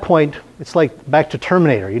 At that point, it's like back to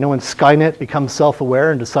Terminator. You know when Skynet becomes self-aware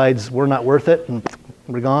and decides we're not worth it and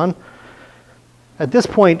we're gone? At this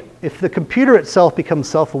point, if the computer itself becomes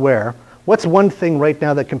self-aware, what's one thing right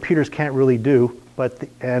now that computers can't really do,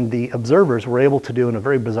 and the observers were able to do in a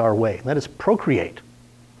very bizarre way? And that is procreate.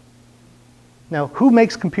 Now, who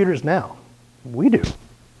makes computers now? We do.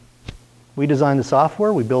 We design the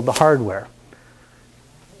software, we build the hardware.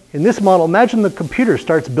 In this model, imagine the computer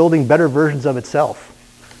starts building better versions of itself.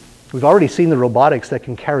 We've already seen the robotics that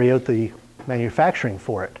can carry out the manufacturing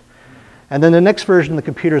for it. And then the next version of the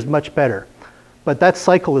computer is much better. But that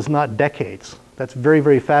cycle is not decades. That's very,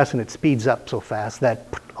 very fast, and it speeds up so fast that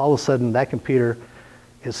all of a sudden that computer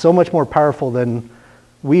is so much more powerful than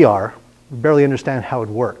we are, we barely understand how it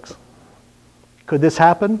works. Could this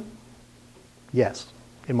happen? Yes,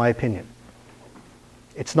 in my opinion.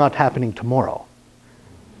 It's not happening tomorrow.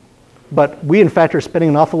 But we, in fact, are spending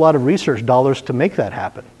an awful lot of research dollars to make that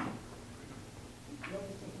happen.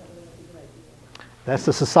 That's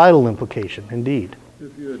the societal implication, indeed.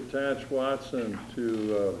 If you attach Watson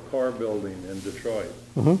to car building in Detroit,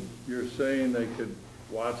 you're saying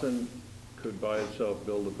Watson could by itself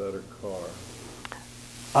build a better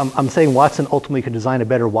car. I'm saying Watson ultimately could design a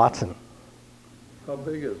better Watson. How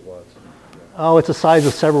big is Watson? Oh, it's the size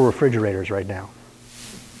of several refrigerators right now.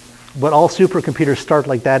 But all supercomputers start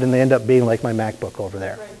like that, and they end up being like my MacBook over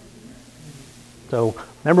there. So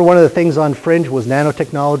remember, one of the things on Fringe was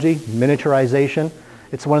nanotechnology, miniaturization.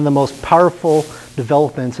 It's one of the most powerful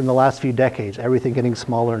developments in the last few decades, everything getting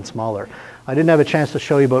smaller and smaller. I didn't have a chance to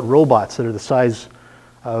show you about robots that are the size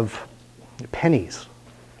of pennies.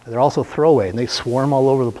 They're also throwaway, and they swarm all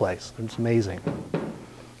over the place. It's amazing.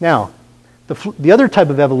 Now, the other type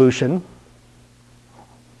of evolution,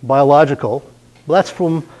 biological, well, that's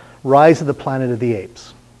from Rise of the Planet of the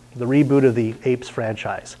Apes, the reboot of the Apes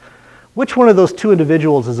franchise. Which one of those two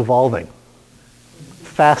individuals is evolving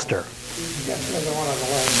faster?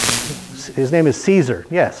 His name is Caesar,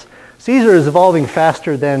 yes. Caesar is evolving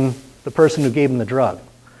faster than the person who gave him the drug.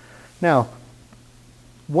 Now,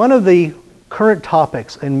 one of the current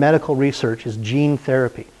topics in medical research is gene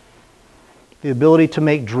therapy. The ability to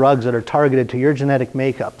make drugs that are targeted to your genetic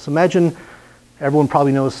makeup. So imagine, everyone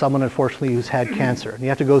probably knows someone, unfortunately, who's had cancer, and you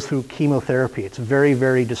have to go through chemotherapy. It's very,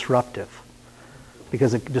 very disruptive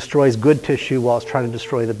because it destroys good tissue while it's trying to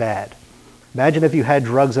destroy the bad. Imagine if you had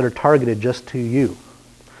drugs that are targeted just to you.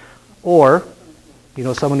 Or, you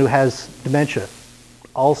know, someone who has dementia,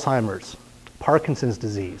 Alzheimer's, Parkinson's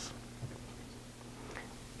disease.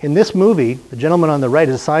 In this movie, the gentleman on the right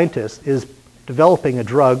is a scientist, is developing a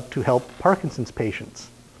drug to help Parkinson's patients.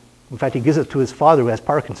 In fact, he gives it to his father who has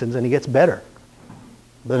Parkinson's, and he gets better.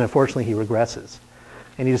 But then unfortunately he regresses.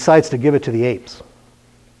 And he decides to give it to the apes.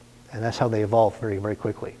 And that's how they evolve very, very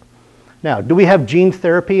quickly. Now, do we have gene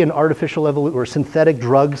therapy and artificial evolution or synthetic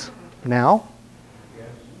drugs now? Yes.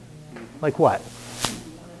 Like what?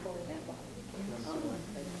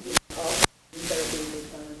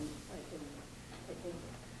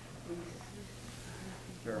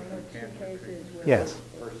 Yes.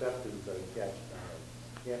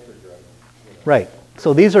 Right.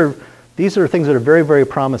 So these are things that are very, very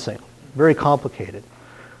promising, very complicated.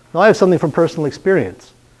 Now I have something from personal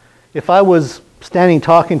experience. If I was standing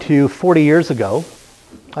talking to you 40 years ago,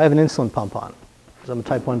 I have an insulin pump on because I'm a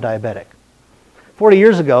type 1 diabetic. 40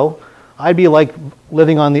 years ago, I'd be like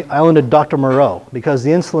living on the island of Dr. Moreau because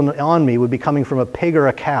the insulin on me would be coming from a pig or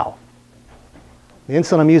a cow. The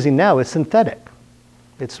insulin I'm using now is synthetic.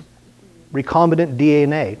 It's recombinant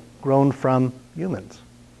DNA grown from humans.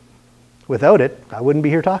 Without it, I wouldn't be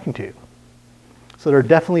here talking to you. So there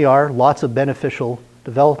definitely are lots of beneficial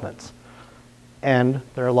developments. And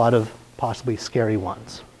there are a lot of possibly scary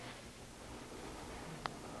ones.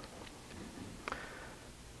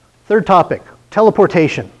 Third topic,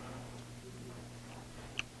 teleportation.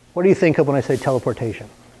 What do you think of when I say teleportation?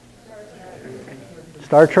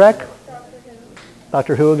 Star Trek?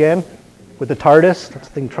 Doctor Who again? With the TARDIS? That's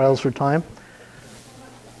the thing, Trials for Time.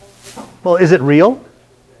 Well, is it real?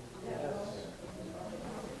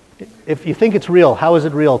 If you think it's real, how is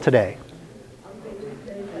it real today?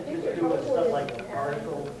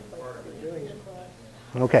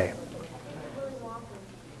 Okay.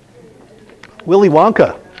 Willy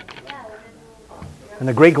Wonka. And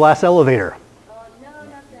the Great Glass Elevator. No,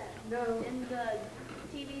 not that. No. In the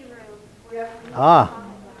TV room. Ah,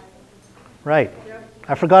 right.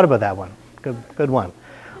 I forgot about that one. Good one.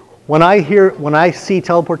 When I see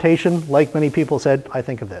teleportation, like many people said, I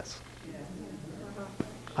think of this.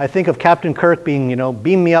 I think of Captain Kirk being,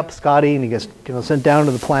 beam me up, Scotty, and he gets, sent down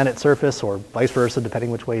to the planet surface, or vice versa,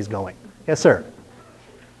 depending which way he's going. Yes, sir.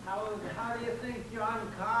 How do you think John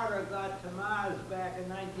Carter got to Mars back in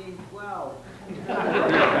 1912?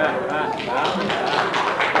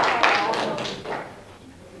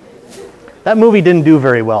 That movie didn't do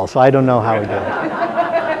very well, so I don't know how he did.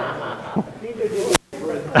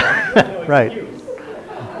 Right.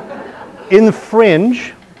 In the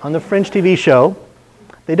Fringe, on the Fringe TV show,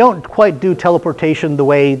 they don't quite do teleportation the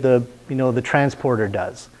way the transporter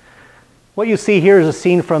does. What you see here is a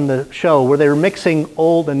scene from the show where they're mixing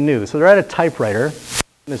old and new. So they're at a typewriter.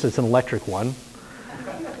 This is an electric one.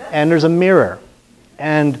 And there's a mirror.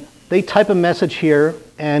 And they type a message here,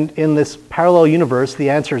 and in this parallel universe, the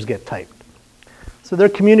answers get typed. So they're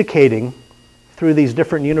communicating through these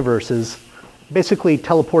different universes, basically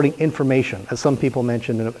teleporting information, as some people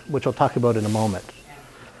mentioned, which I'll talk about in a moment.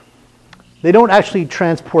 They don't actually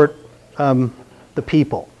transport the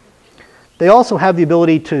people. They also have the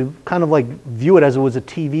ability to kind of like view it as it was a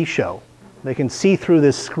TV show. They can see through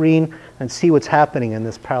this screen and see what's happening in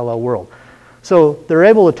this parallel world. So they're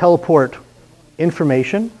able to teleport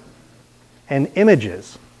information and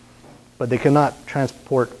images, but they cannot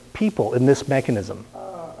transport people in this mechanism.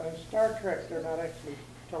 In Star Trek, they're not actually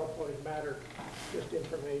teleporting matter, just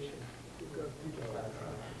information.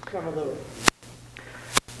 Some of those.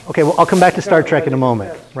 Okay, well, I'll come back to Star Trek in a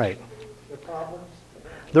moment. Right. The problems?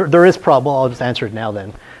 There is problem. I'll just answer it now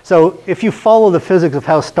then. So if you follow the physics of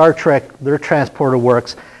how Star Trek, their transporter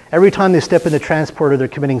works, every time they step in the transporter, they're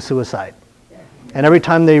committing suicide. And every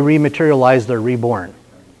time they rematerialize, they're reborn.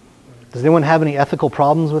 Does anyone have any ethical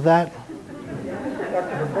problems with that?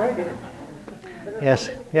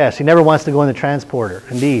 Yes, he never wants to go in the transporter,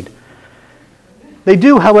 indeed. They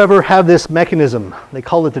do, however, have this mechanism. They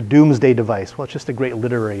call it the doomsday device. Well, it's just a great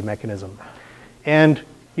literary mechanism. And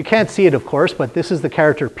you can't see it, of course, but this is the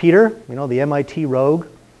character Peter, the MIT rogue.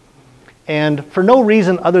 And for no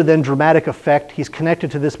reason other than dramatic effect, he's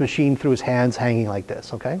connected to this machine through his hands hanging like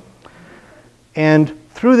this, okay? And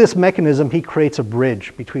through this mechanism, he creates a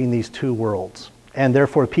bridge between these two worlds. And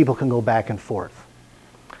therefore, people can go back and forth.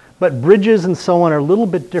 But bridges and so on are a little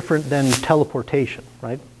bit different than teleportation,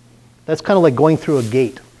 right? That's kind of like going through a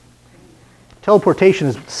gate. Teleportation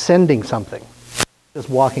is sending something, just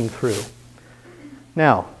walking through.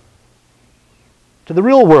 Now, to the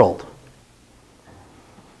real world.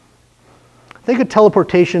 Think of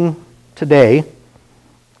teleportation today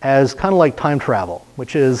as kind of like time travel,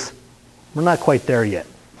 which is, we're not quite there yet.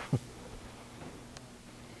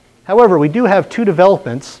 However, we do have two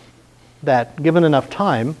developments that, given enough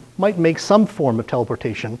time, might make some form of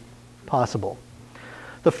teleportation possible.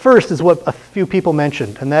 The first is what a few people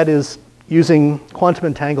mentioned, and that is using quantum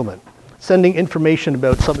entanglement, sending information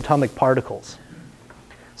about subatomic particles.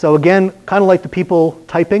 So again, kind of like the people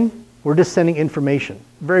typing, we're just sending information.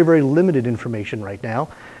 Very, very limited information right now,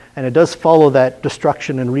 and it does follow that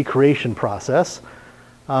destruction and recreation process.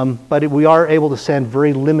 But we are able to send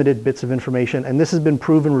very limited bits of information, and this has been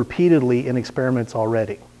proven repeatedly in experiments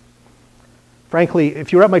already. Frankly,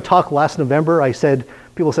 if you were at my talk last November,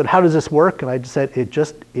 people said, how does this work? And I just said, it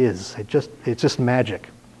just is. It's just magic.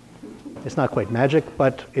 It's not quite magic,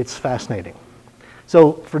 but it's fascinating.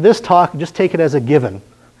 So for this talk, just take it as a given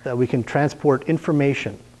that we can transport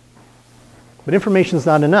information. But information is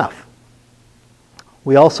not enough.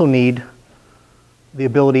 We also need the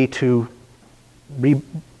ability to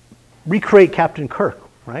recreate Captain Kirk,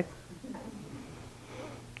 right?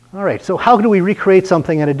 All right, so how do we recreate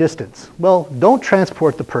something at a distance? Well, don't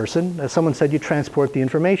transport the person. As someone said, you transport the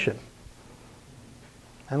information.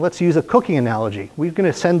 And let's use a cooking analogy. We're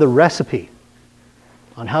going to send the recipe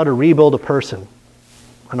on how to rebuild a person,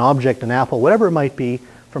 an object, an apple, whatever it might be,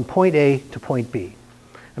 from point A to point B.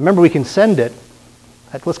 And remember, we can send it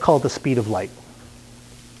at, let's call it the speed of light.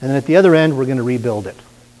 And then at the other end, we're going to rebuild it.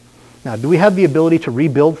 Now, do we have the ability to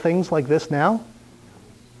rebuild things like this now?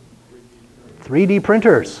 3D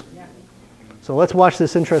printers. So let's watch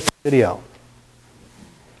this interesting video.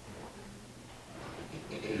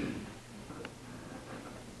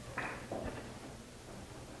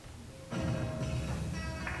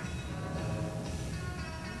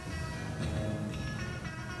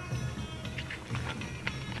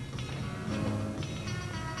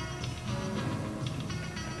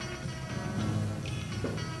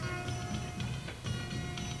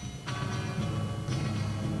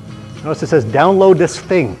 Notice it says, download this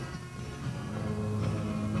thing.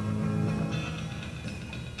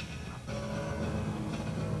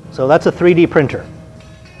 So that's a 3D printer.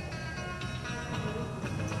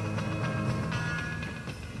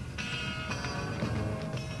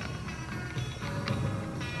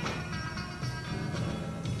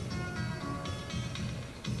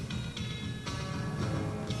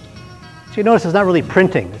 So you notice it's not really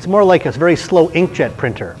printing. It's more like a very slow inkjet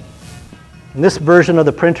printer. And this version of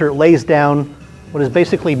the printer lays down what is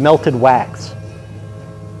basically melted wax.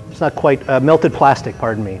 It's not quite, melted plastic,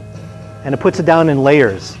 pardon me. And it puts it down in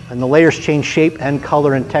layers. And the layers change shape and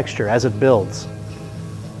color and texture as it builds.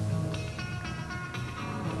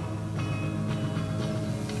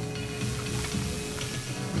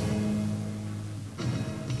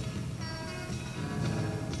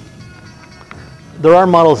 There are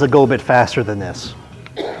models that go a bit faster than this.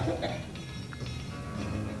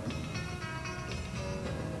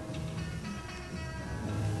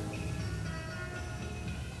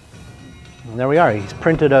 And there we are, he's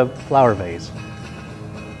printed a flower vase.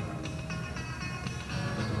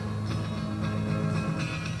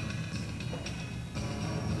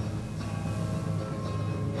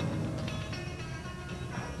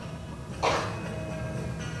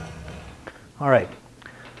 All right.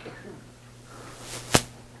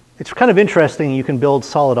 It's kind of interesting you can build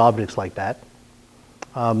solid objects like that.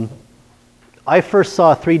 I first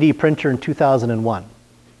saw a 3D printer in 2001.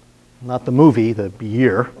 Not the movie, the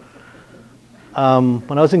year.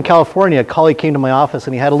 When I was in California, a colleague came to my office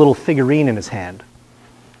and he had a little figurine in his hand.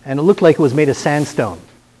 And it looked like it was made of sandstone.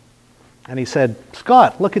 And he said,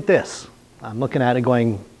 Scott, look at this. I'm looking at it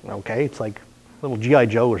going, okay, it's like a little G.I.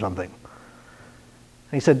 Joe or something.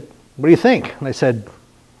 And he said, what do you think? And I said,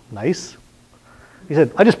 nice. He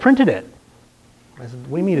said, I just printed it. I said,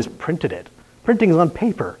 what do you mean you just printed it? Printing is on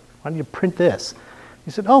paper. Why don't you print this?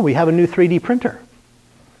 He said, oh, we have a new 3D printer.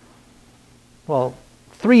 Well,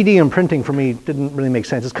 3D and printing for me didn't really make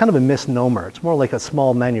sense. It's kind of a misnomer. It's more like a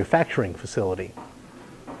small manufacturing facility.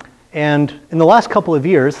 And in the last couple of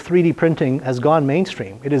years, 3D printing has gone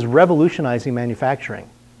mainstream. It is revolutionizing manufacturing.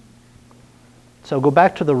 So go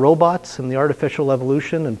back to the robots and the artificial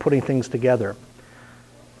evolution and putting things together.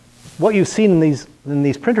 What you've seen in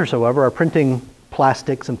these printers, however, are printing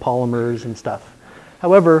plastics and polymers and stuff.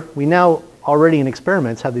 However, we now already in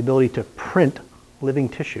experiments have the ability to print living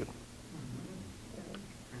tissue.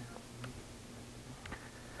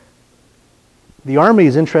 The Army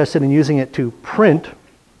is interested in using it to print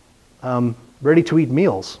ready-to-eat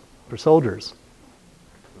meals for soldiers,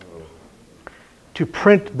 to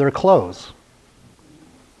print their clothes.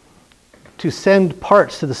 To send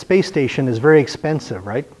parts to the space station is very expensive,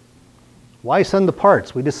 right? Why send the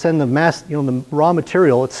parts? We just send the the raw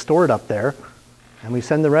material, it's stored up there, and we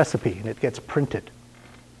send the recipe, and it gets printed.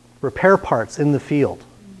 Repair parts in the field.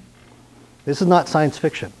 This is not science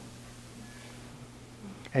fiction.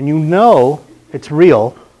 And you know it's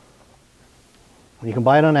real when you can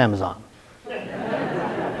buy it on Amazon.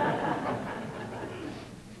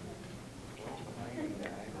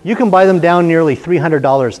 You can buy them down nearly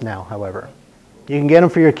 $300 now, however. You can get them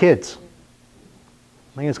for your kids.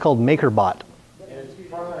 I think it's called MakerBot. And it's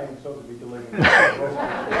prime, so to be delivered.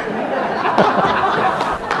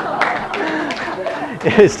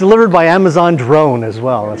 It's delivered by Amazon drone as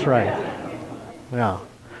well, that's right. Yeah.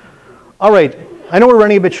 All right, I know we're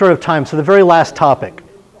running a bit short of time, so the very last topic,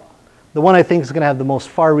 the one I think is going to have the most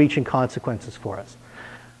far-reaching consequences for us,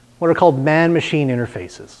 what are called man-machine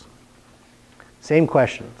interfaces. Same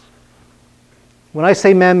questions. When I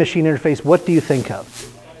say man-machine interface, what do you think of?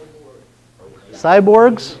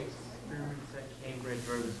 Cyborgs? Experiments at Cambridge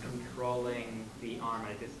where it was controlling the arm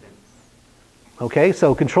at a distance. Okay,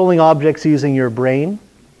 so controlling objects using your brain.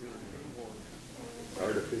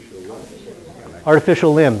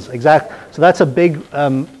 Artificial limbs, exactly. So that's a big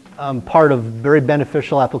part of very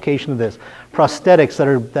beneficial application of this. Prosthetics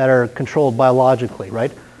that are controlled biologically,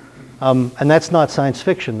 right? And that's not science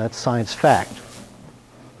fiction, that's science fact.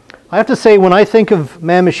 I have to say, when I think of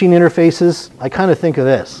man-machine interfaces, I kind of think of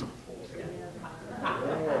this.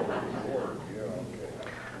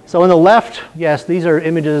 So on the left, yes, these are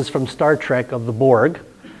images from Star Trek of the Borg.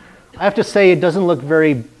 I have to say it doesn't look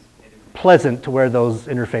very pleasant to wear those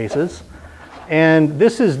interfaces. And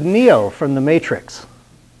this is Neo from The Matrix,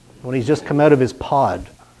 when he's just come out of his pod.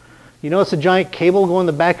 You notice a giant cable going in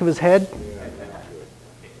the back of his head?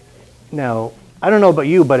 Now, I don't know about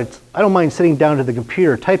you, but I don't mind sitting down to the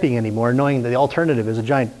computer typing anymore, knowing that the alternative is a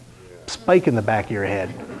giant spike in the back of your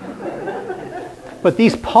head. But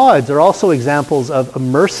these pods are also examples of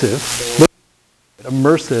immersive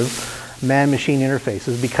man-machine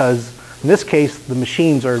interfaces, because in this case, the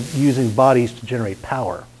machines are using bodies to generate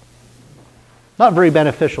power. Not very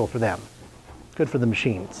beneficial for them. Good for the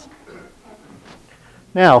machines.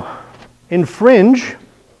 Now, in Fringe,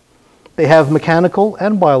 they have mechanical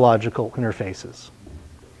and biological interfaces.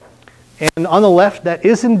 And on the left, that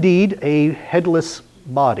is indeed a headless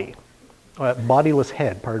body. Bodiless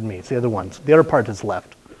head, pardon me. It's the other one. The other part is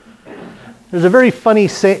left. There's a very funny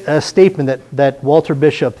statement that Walter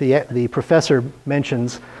Bishop, the professor,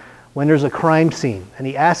 mentions when there's a crime scene. And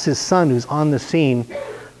he asks his son who's on the scene,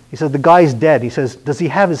 he says, the guy's dead. He says, does he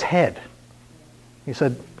have his head? He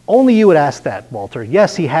said, only you would ask that, Walter.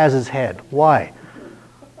 Yes, he has his head. Why?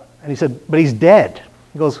 And he said, but he's dead.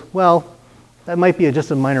 He goes, well, that might be just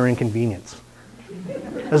a minor inconvenience.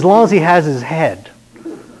 As long as he has his head,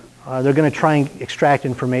 they're going to try and extract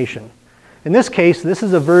information. In this case, this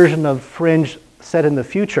is a version of Fringe set in the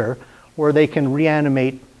future where they can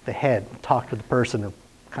reanimate the head, talk to the person, or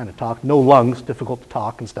kind of talk. No lungs, difficult to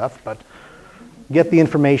talk and stuff, but get the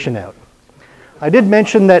information out. I did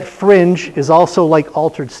mention that Fringe is also like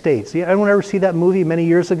Altered States. Anyone ever see that movie many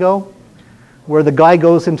years ago where the guy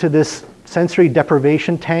goes into this sensory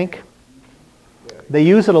deprivation tank? They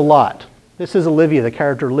use it a lot. This is Olivia, the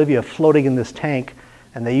character Olivia, floating in this tank,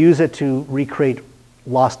 and they use it to recreate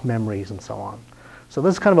lost memories and so on. So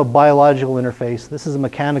this is kind of a biological interface. This is a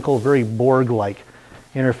mechanical, very Borg-like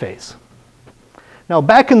interface. Now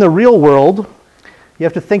back in the real world, you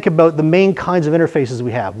have to think about the main kinds of interfaces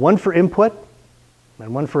we have. One for input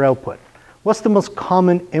and one for output. What's the most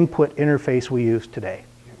common input interface we use today?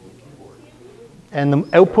 And the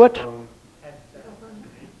output?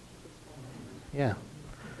 Yeah.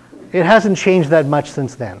 It hasn't changed that much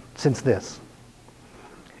since then, since this.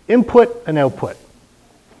 Input and output.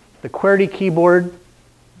 The QWERTY keyboard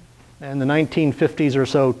and the 1950s or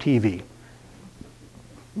so TV.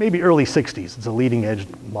 Maybe early 60s, it's a leading edge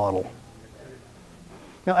model.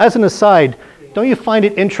 Now as an aside, don't you find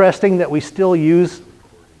it interesting that we still use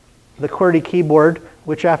the QWERTY keyboard,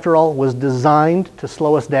 which after all was designed to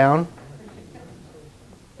slow us down?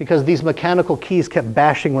 Because these mechanical keys kept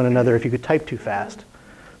bashing one another if you could type too fast.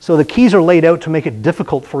 So the keys are laid out to make it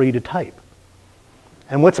difficult for you to type.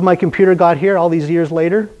 And what's my computer got here all these years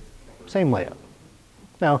later? Same layout.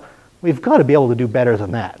 Now, we've got to be able to do better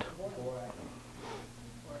than that.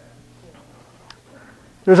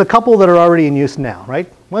 There's a couple that are already in use now,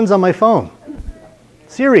 right? One's on my phone.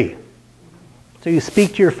 Siri. So you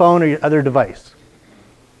speak to your phone or your other device.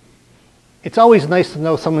 It's always nice to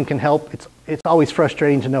know someone can help. It's always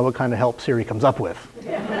frustrating to know what kind of help Siri comes up with.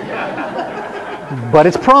 But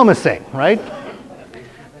it's promising, right?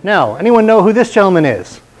 Now, anyone know who this gentleman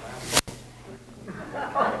is?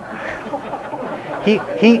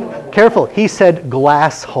 Careful, he said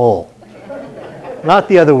glass hole. Not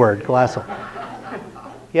the other word, glass hole.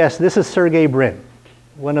 Yes, this is Sergey Brin,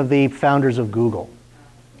 one of the founders of Google.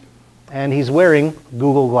 And he's wearing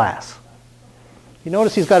Google Glass. You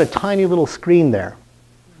notice he's got a tiny little screen there.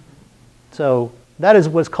 So that is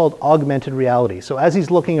what's called augmented reality. So as he's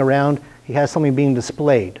looking around, he has something being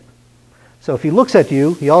displayed. So if he looks at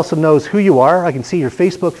you, he also knows who you are. I can see your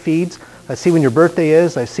Facebook feeds. I see when your birthday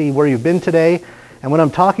is. I see where you've been today. And when I'm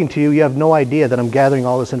talking to you, you have no idea that I'm gathering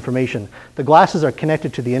all this information. The glasses are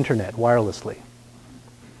connected to the internet wirelessly.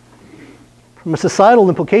 From a societal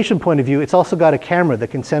implication point of view, it's also got a camera that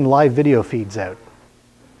can send live video feeds out.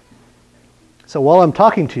 So while I'm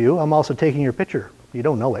talking to you, I'm also taking your picture. You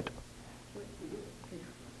don't know it.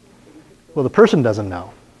 Well, the person doesn't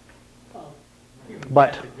know.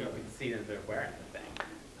 But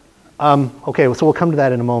okay, so we'll come to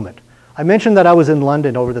that in a moment. I mentioned that I was in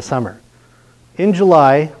London over the summer. In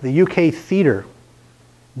July, the UK Theatre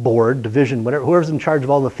Board, division, whatever, whoever's in charge of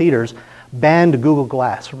all the theatres, banned Google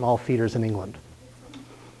Glass from all theatres in England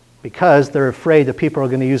because they're afraid that people are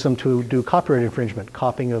going to use them to do copyright infringement,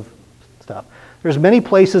 copying of stuff. There's many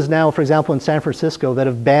places now, for example, in San Francisco, that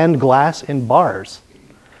have banned glass in bars.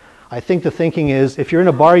 I think the thinking is, if you're in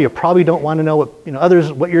a bar, you probably don't want to know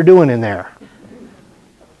what you're doing in there.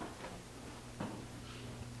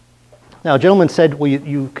 Now, a gentleman said, well,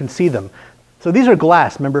 you can see them. So these are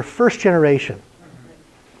glass, remember, first generation.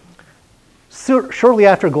 Shortly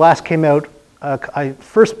after glass came out,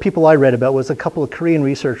 first people I read about was a couple of Korean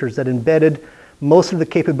researchers that embedded most of the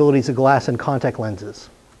capabilities of glass in contact lenses.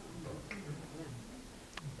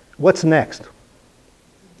 What's next?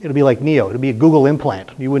 It'll be like Neo. It'll be a Google implant.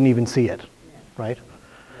 You wouldn't even see it, right?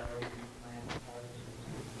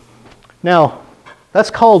 Now,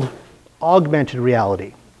 that's called augmented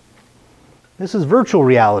reality. This is virtual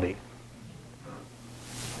reality.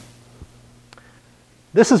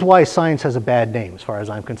 This is why science has a bad name, as far as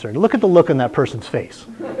I'm concerned. Look at the look on that person's face.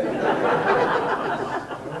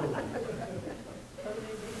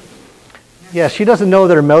 Yeah, she doesn't know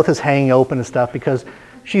that her mouth is hanging open and stuff because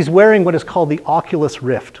she's wearing what is called the Oculus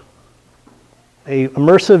Rift, a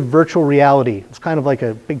immersive virtual reality. It's kind of like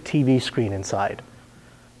a big TV screen inside.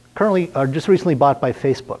 Currently, just recently bought by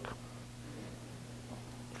Facebook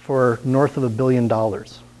for north of $1 billion.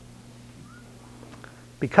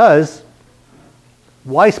 Because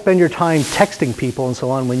why spend your time texting people and so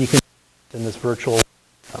on when you can in this virtual?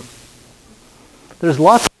 There's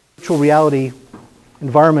lots of virtual reality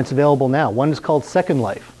environments available now. One is called Second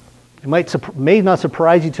Life. It may not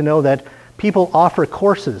surprise you to know that people offer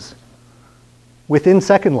courses within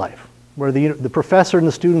Second Life, where the professor and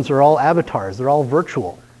the students are all avatars, they're all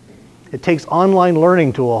virtual. It takes online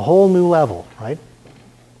learning to a whole new level, right?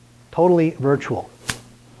 Totally virtual.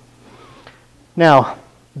 Now,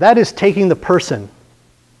 that is taking the person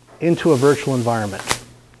into a virtual environment.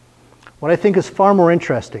 What I think is far more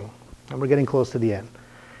interesting, and we're getting close to the end,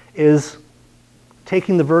 is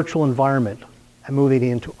taking the virtual environment and moving it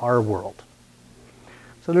into our world.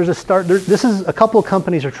 So there's a start. This is a couple of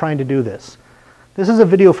companies are trying to do this. This is a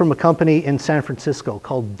video from a company in San Francisco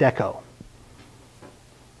called Deco.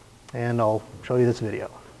 And I'll show you this video.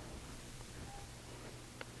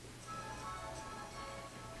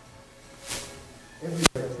 Every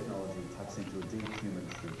technology taps into a deep human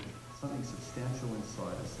truth, something substantial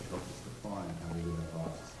inside us that helps us define how we live our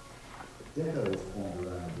lives. Deco is formed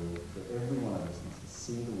around the belief that every one of us needs to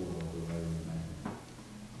see the world the way we imagine it.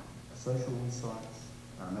 Our social insights,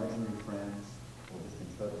 our imaginary friends, or just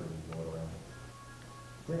interpreting the world around us.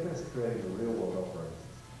 Deco has created a real-world operating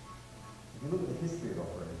system. If you look at the history of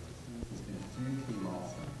operating systems, there's been a few key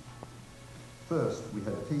milestones. First, we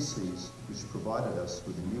had PCs, which provided us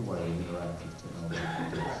with a new way to interact with technology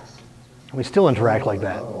and devices. We still interact like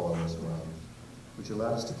that. Mobile OS around, which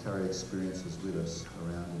allowed us to carry experiences with us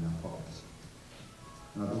around in our pockets.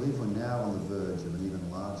 And I believe we're now on the verge of an even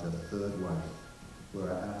larger third wave, where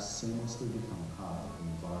our apps seamlessly become part of the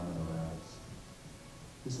environment around us.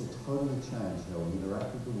 This will totally change how we interact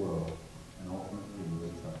with the world and ultimately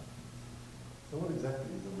with each other. So what exactly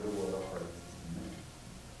is a real-world operating system mean?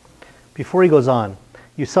 Before he goes on,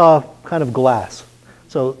 you saw kind of glass.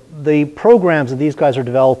 So the programs that these guys are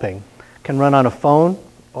developing can run on a phone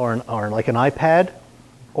or like an iPad,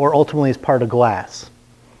 or ultimately as part of glass.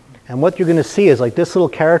 And what you're going to see is like this little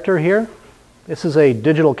character here. This is a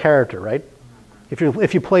digital character, right?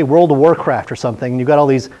 If you play World of Warcraft or something, and you've got all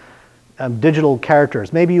these digital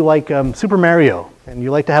characters. Maybe you like Super Mario, and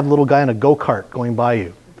you like to have a little guy on a go-kart going by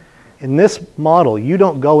you. In this model, you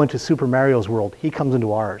don't go into Super Mario's world. He comes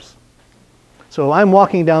into ours. So I'm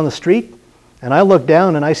walking down the street, and I look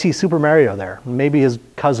down, and I see Super Mario there, maybe his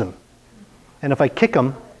cousin. And if I kick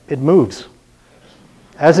him, it moves.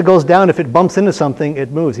 As it goes down, if it bumps into something,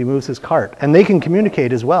 it moves. He moves his cart. And they can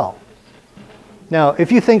communicate as well. Now,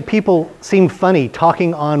 if you think people seem funny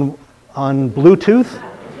talking on Bluetooth,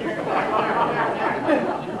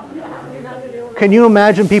 can you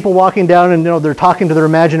imagine people walking down and they're talking to their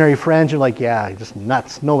imaginary friends? You're like, yeah, just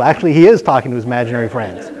nuts. No, actually, he is talking to his imaginary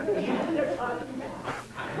friends.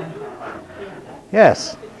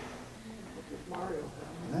 Yes.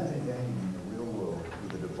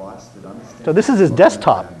 So this is his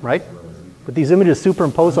desktop, right? With these images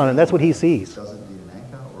superimposed on it, and that's what he sees. Does it need an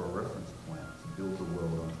anchor or a reference point to build the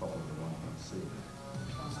world on top of the one you see?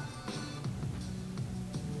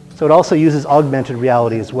 So it also uses augmented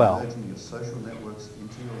reality as well. Merging your social networks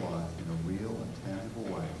into your life in a real and tangible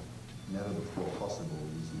way, never before possible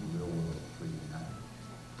using real-world 3D mapping.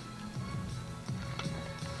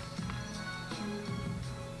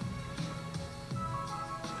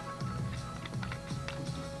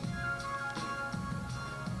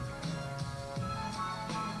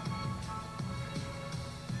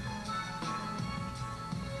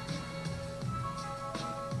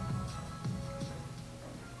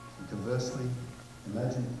 Conversely,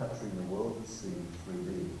 imagine capturing the world you see in 3D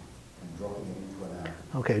and dropping it into an app.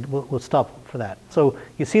 Okay, we'll stop for that. So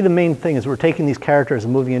you see the main thing is we're taking these characters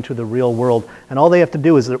and moving into the real world, and all they have to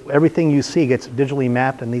do is that everything you see gets digitally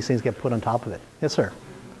mapped and these things get put on top of it. Yes, sir?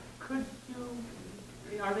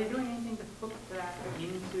 Are they doing anything to put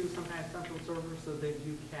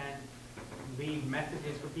read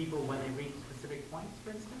messages for people when they reach specific points,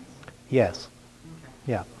 for instance? Yes. Okay.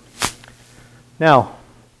 Yeah. Now,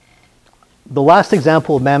 the last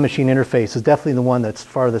example of man-machine interface is definitely the one that's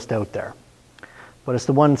farthest out there. But it's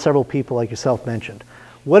the one several people like yourself mentioned.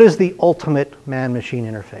 What is the ultimate man-machine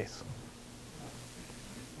interface?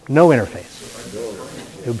 No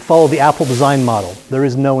interface. It would follow the Apple design model. There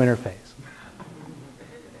is no interface.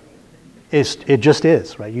 It just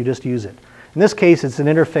is, right? You just use it. In this case, it's an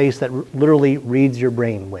interface that literally reads your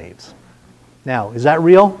brain waves. Now, is that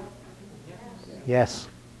real? Yes.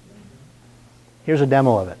 Here's a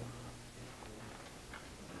demo of it.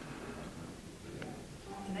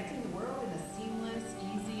 Connecting the world in a seamless,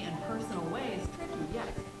 easy, and personal way is tricky, yes.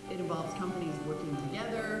 It involves companies working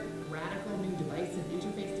together, radical new device and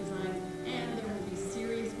interface designs, and there will be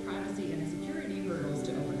serious privacy and security hurdles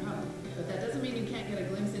to overcome. But that doesn't mean you can't get a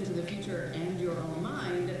glimpse into the future and your own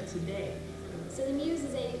mind today. So the Muse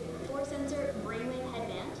is a 4-sensor brainwave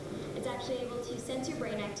headband. It's actually able to sense your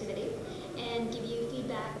brain activity and give you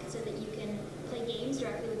feedback so that you can play games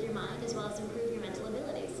directly with your mind as well as improve your mental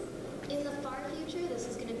abilities. In the far future, this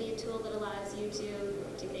is going to be a tool that allows you to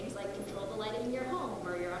do things like control the lighting in your home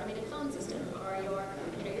or your automated phone system or your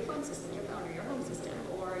phone system, your phone or your home system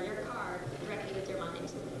or your car directly with your mind.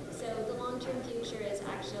 So the long-term future is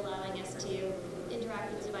actually allowing us to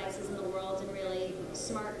interact with devices in the world in really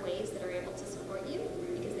smart ways that are able to support you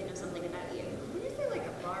because they know something about you. When you say like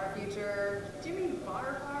a far future, do you mean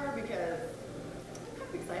far? Because I'm kind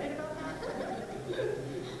of excited about that.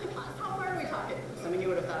 How far are we talking? Some of you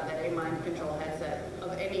would have thought that a mind control headset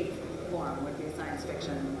of any form would be science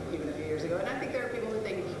fiction even a few years ago. And I think there are people who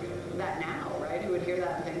think that now, right? Who would hear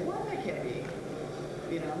that and think, what, that can't be.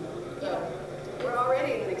 You know? So we're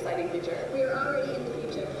already in an exciting future. We are already in the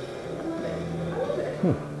future. I love it. I love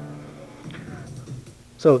it.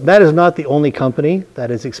 So that is not the only company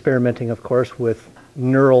that is experimenting, of course, with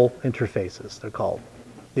neural interfaces, they're called.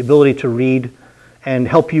 The ability to read and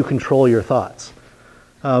help you control your thoughts.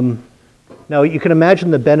 Now, you can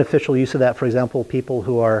imagine the beneficial use of that, for example, people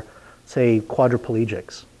who are, say,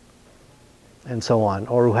 quadriplegics and so on,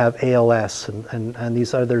 or who have ALS and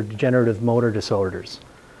these other degenerative motor disorders.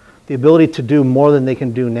 The ability to do more than they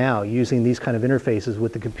can do now using these kind of interfaces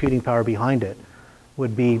with the computing power behind it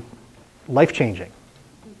would be life-changing.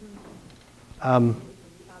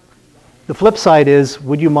 The flip side is,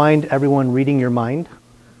 would you mind everyone reading your mind?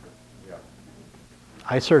 Yeah.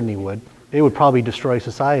 I certainly would. It would probably destroy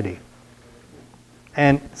society.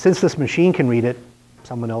 And since this machine can read it,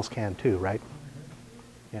 someone else can too, right?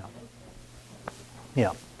 Yeah.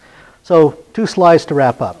 Yeah. So 2 slides to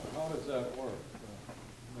wrap up. How does that work?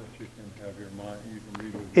 That you can have your mind, you can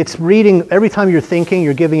read it. It's reading, every time you're thinking,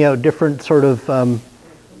 you're giving out different sort of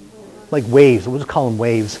like waves, we'll just call them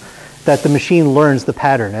waves, that the machine learns the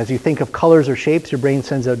pattern. As you think of colors or shapes, your brain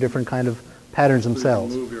sends out different kind of patterns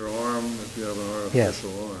themselves. You can move your arm if you have an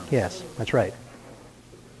artificial arm. Yes, that's right.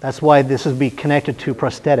 That's why this will be connected to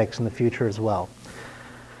prosthetics in the future as well.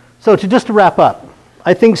 So just to wrap up,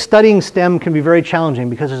 I think studying STEM can be very challenging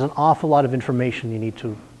because there's an awful lot of information you need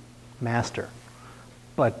to master.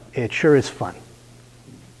 But it sure is fun,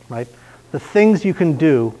 right? The things you can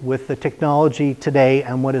do with the technology today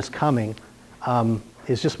and what is coming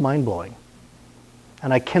is just mind-blowing.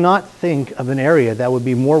 And I cannot think of an area that would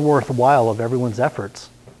be more worthwhile of everyone's efforts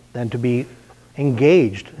than to be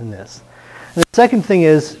engaged in this. And the second thing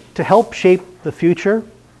is, to help shape the future,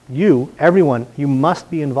 you, everyone, you must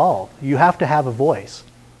be involved. You have to have a voice.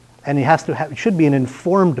 And it should be an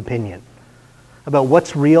informed opinion about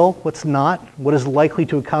what's real, what's not, what is likely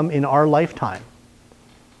to come in our lifetime.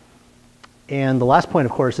 And the last point,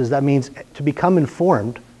 of course, is that means to become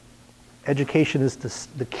informed, education is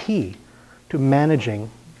the key to managing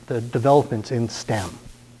the developments in STEM.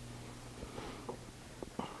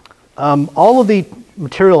 All of the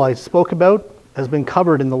material I spoke about has been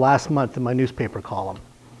covered in the last month in my newspaper column,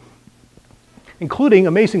 including,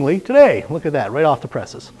 amazingly, today. Look at that, right off the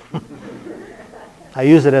presses. I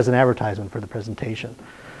used it as an advertisement for the presentation.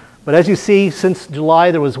 But as you see, since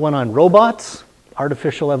July, there was one on robots,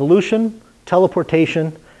 artificial evolution,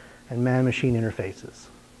 teleportation, and man-machine interfaces.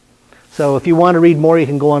 So if you want to read more, you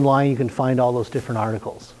can go online, you can find all those different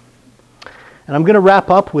articles. And I'm going to wrap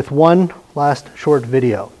up with one last short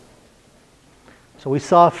video. So we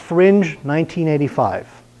saw Fringe 1985,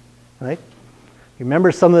 right? You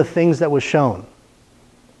remember some of the things that was shown.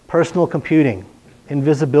 Personal computing,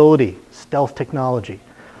 invisibility, stealth technology,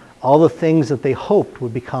 all the things that they hoped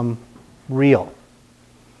would become real.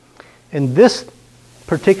 In this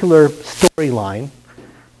particular storyline,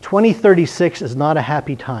 2036 is not a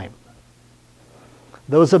happy time.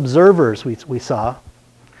 Those observers we saw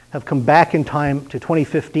have come back in time to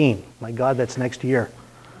 2015. My God, that's next year.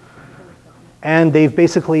 And they've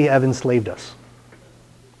basically have enslaved us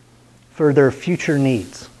for their future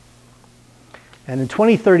needs. And in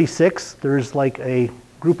 2036, there's like a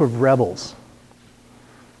group of rebels.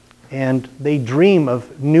 And they dream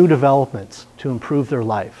of new developments to improve their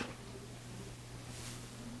life.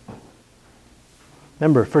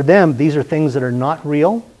 Remember, for them, these are things that are not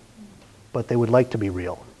real, but they would like to be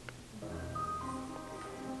real.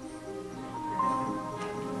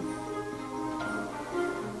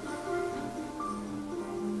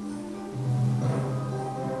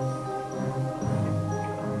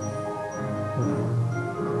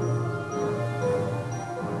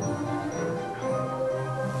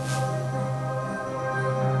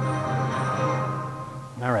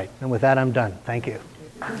 All right, and with that, I'm done. Thank you.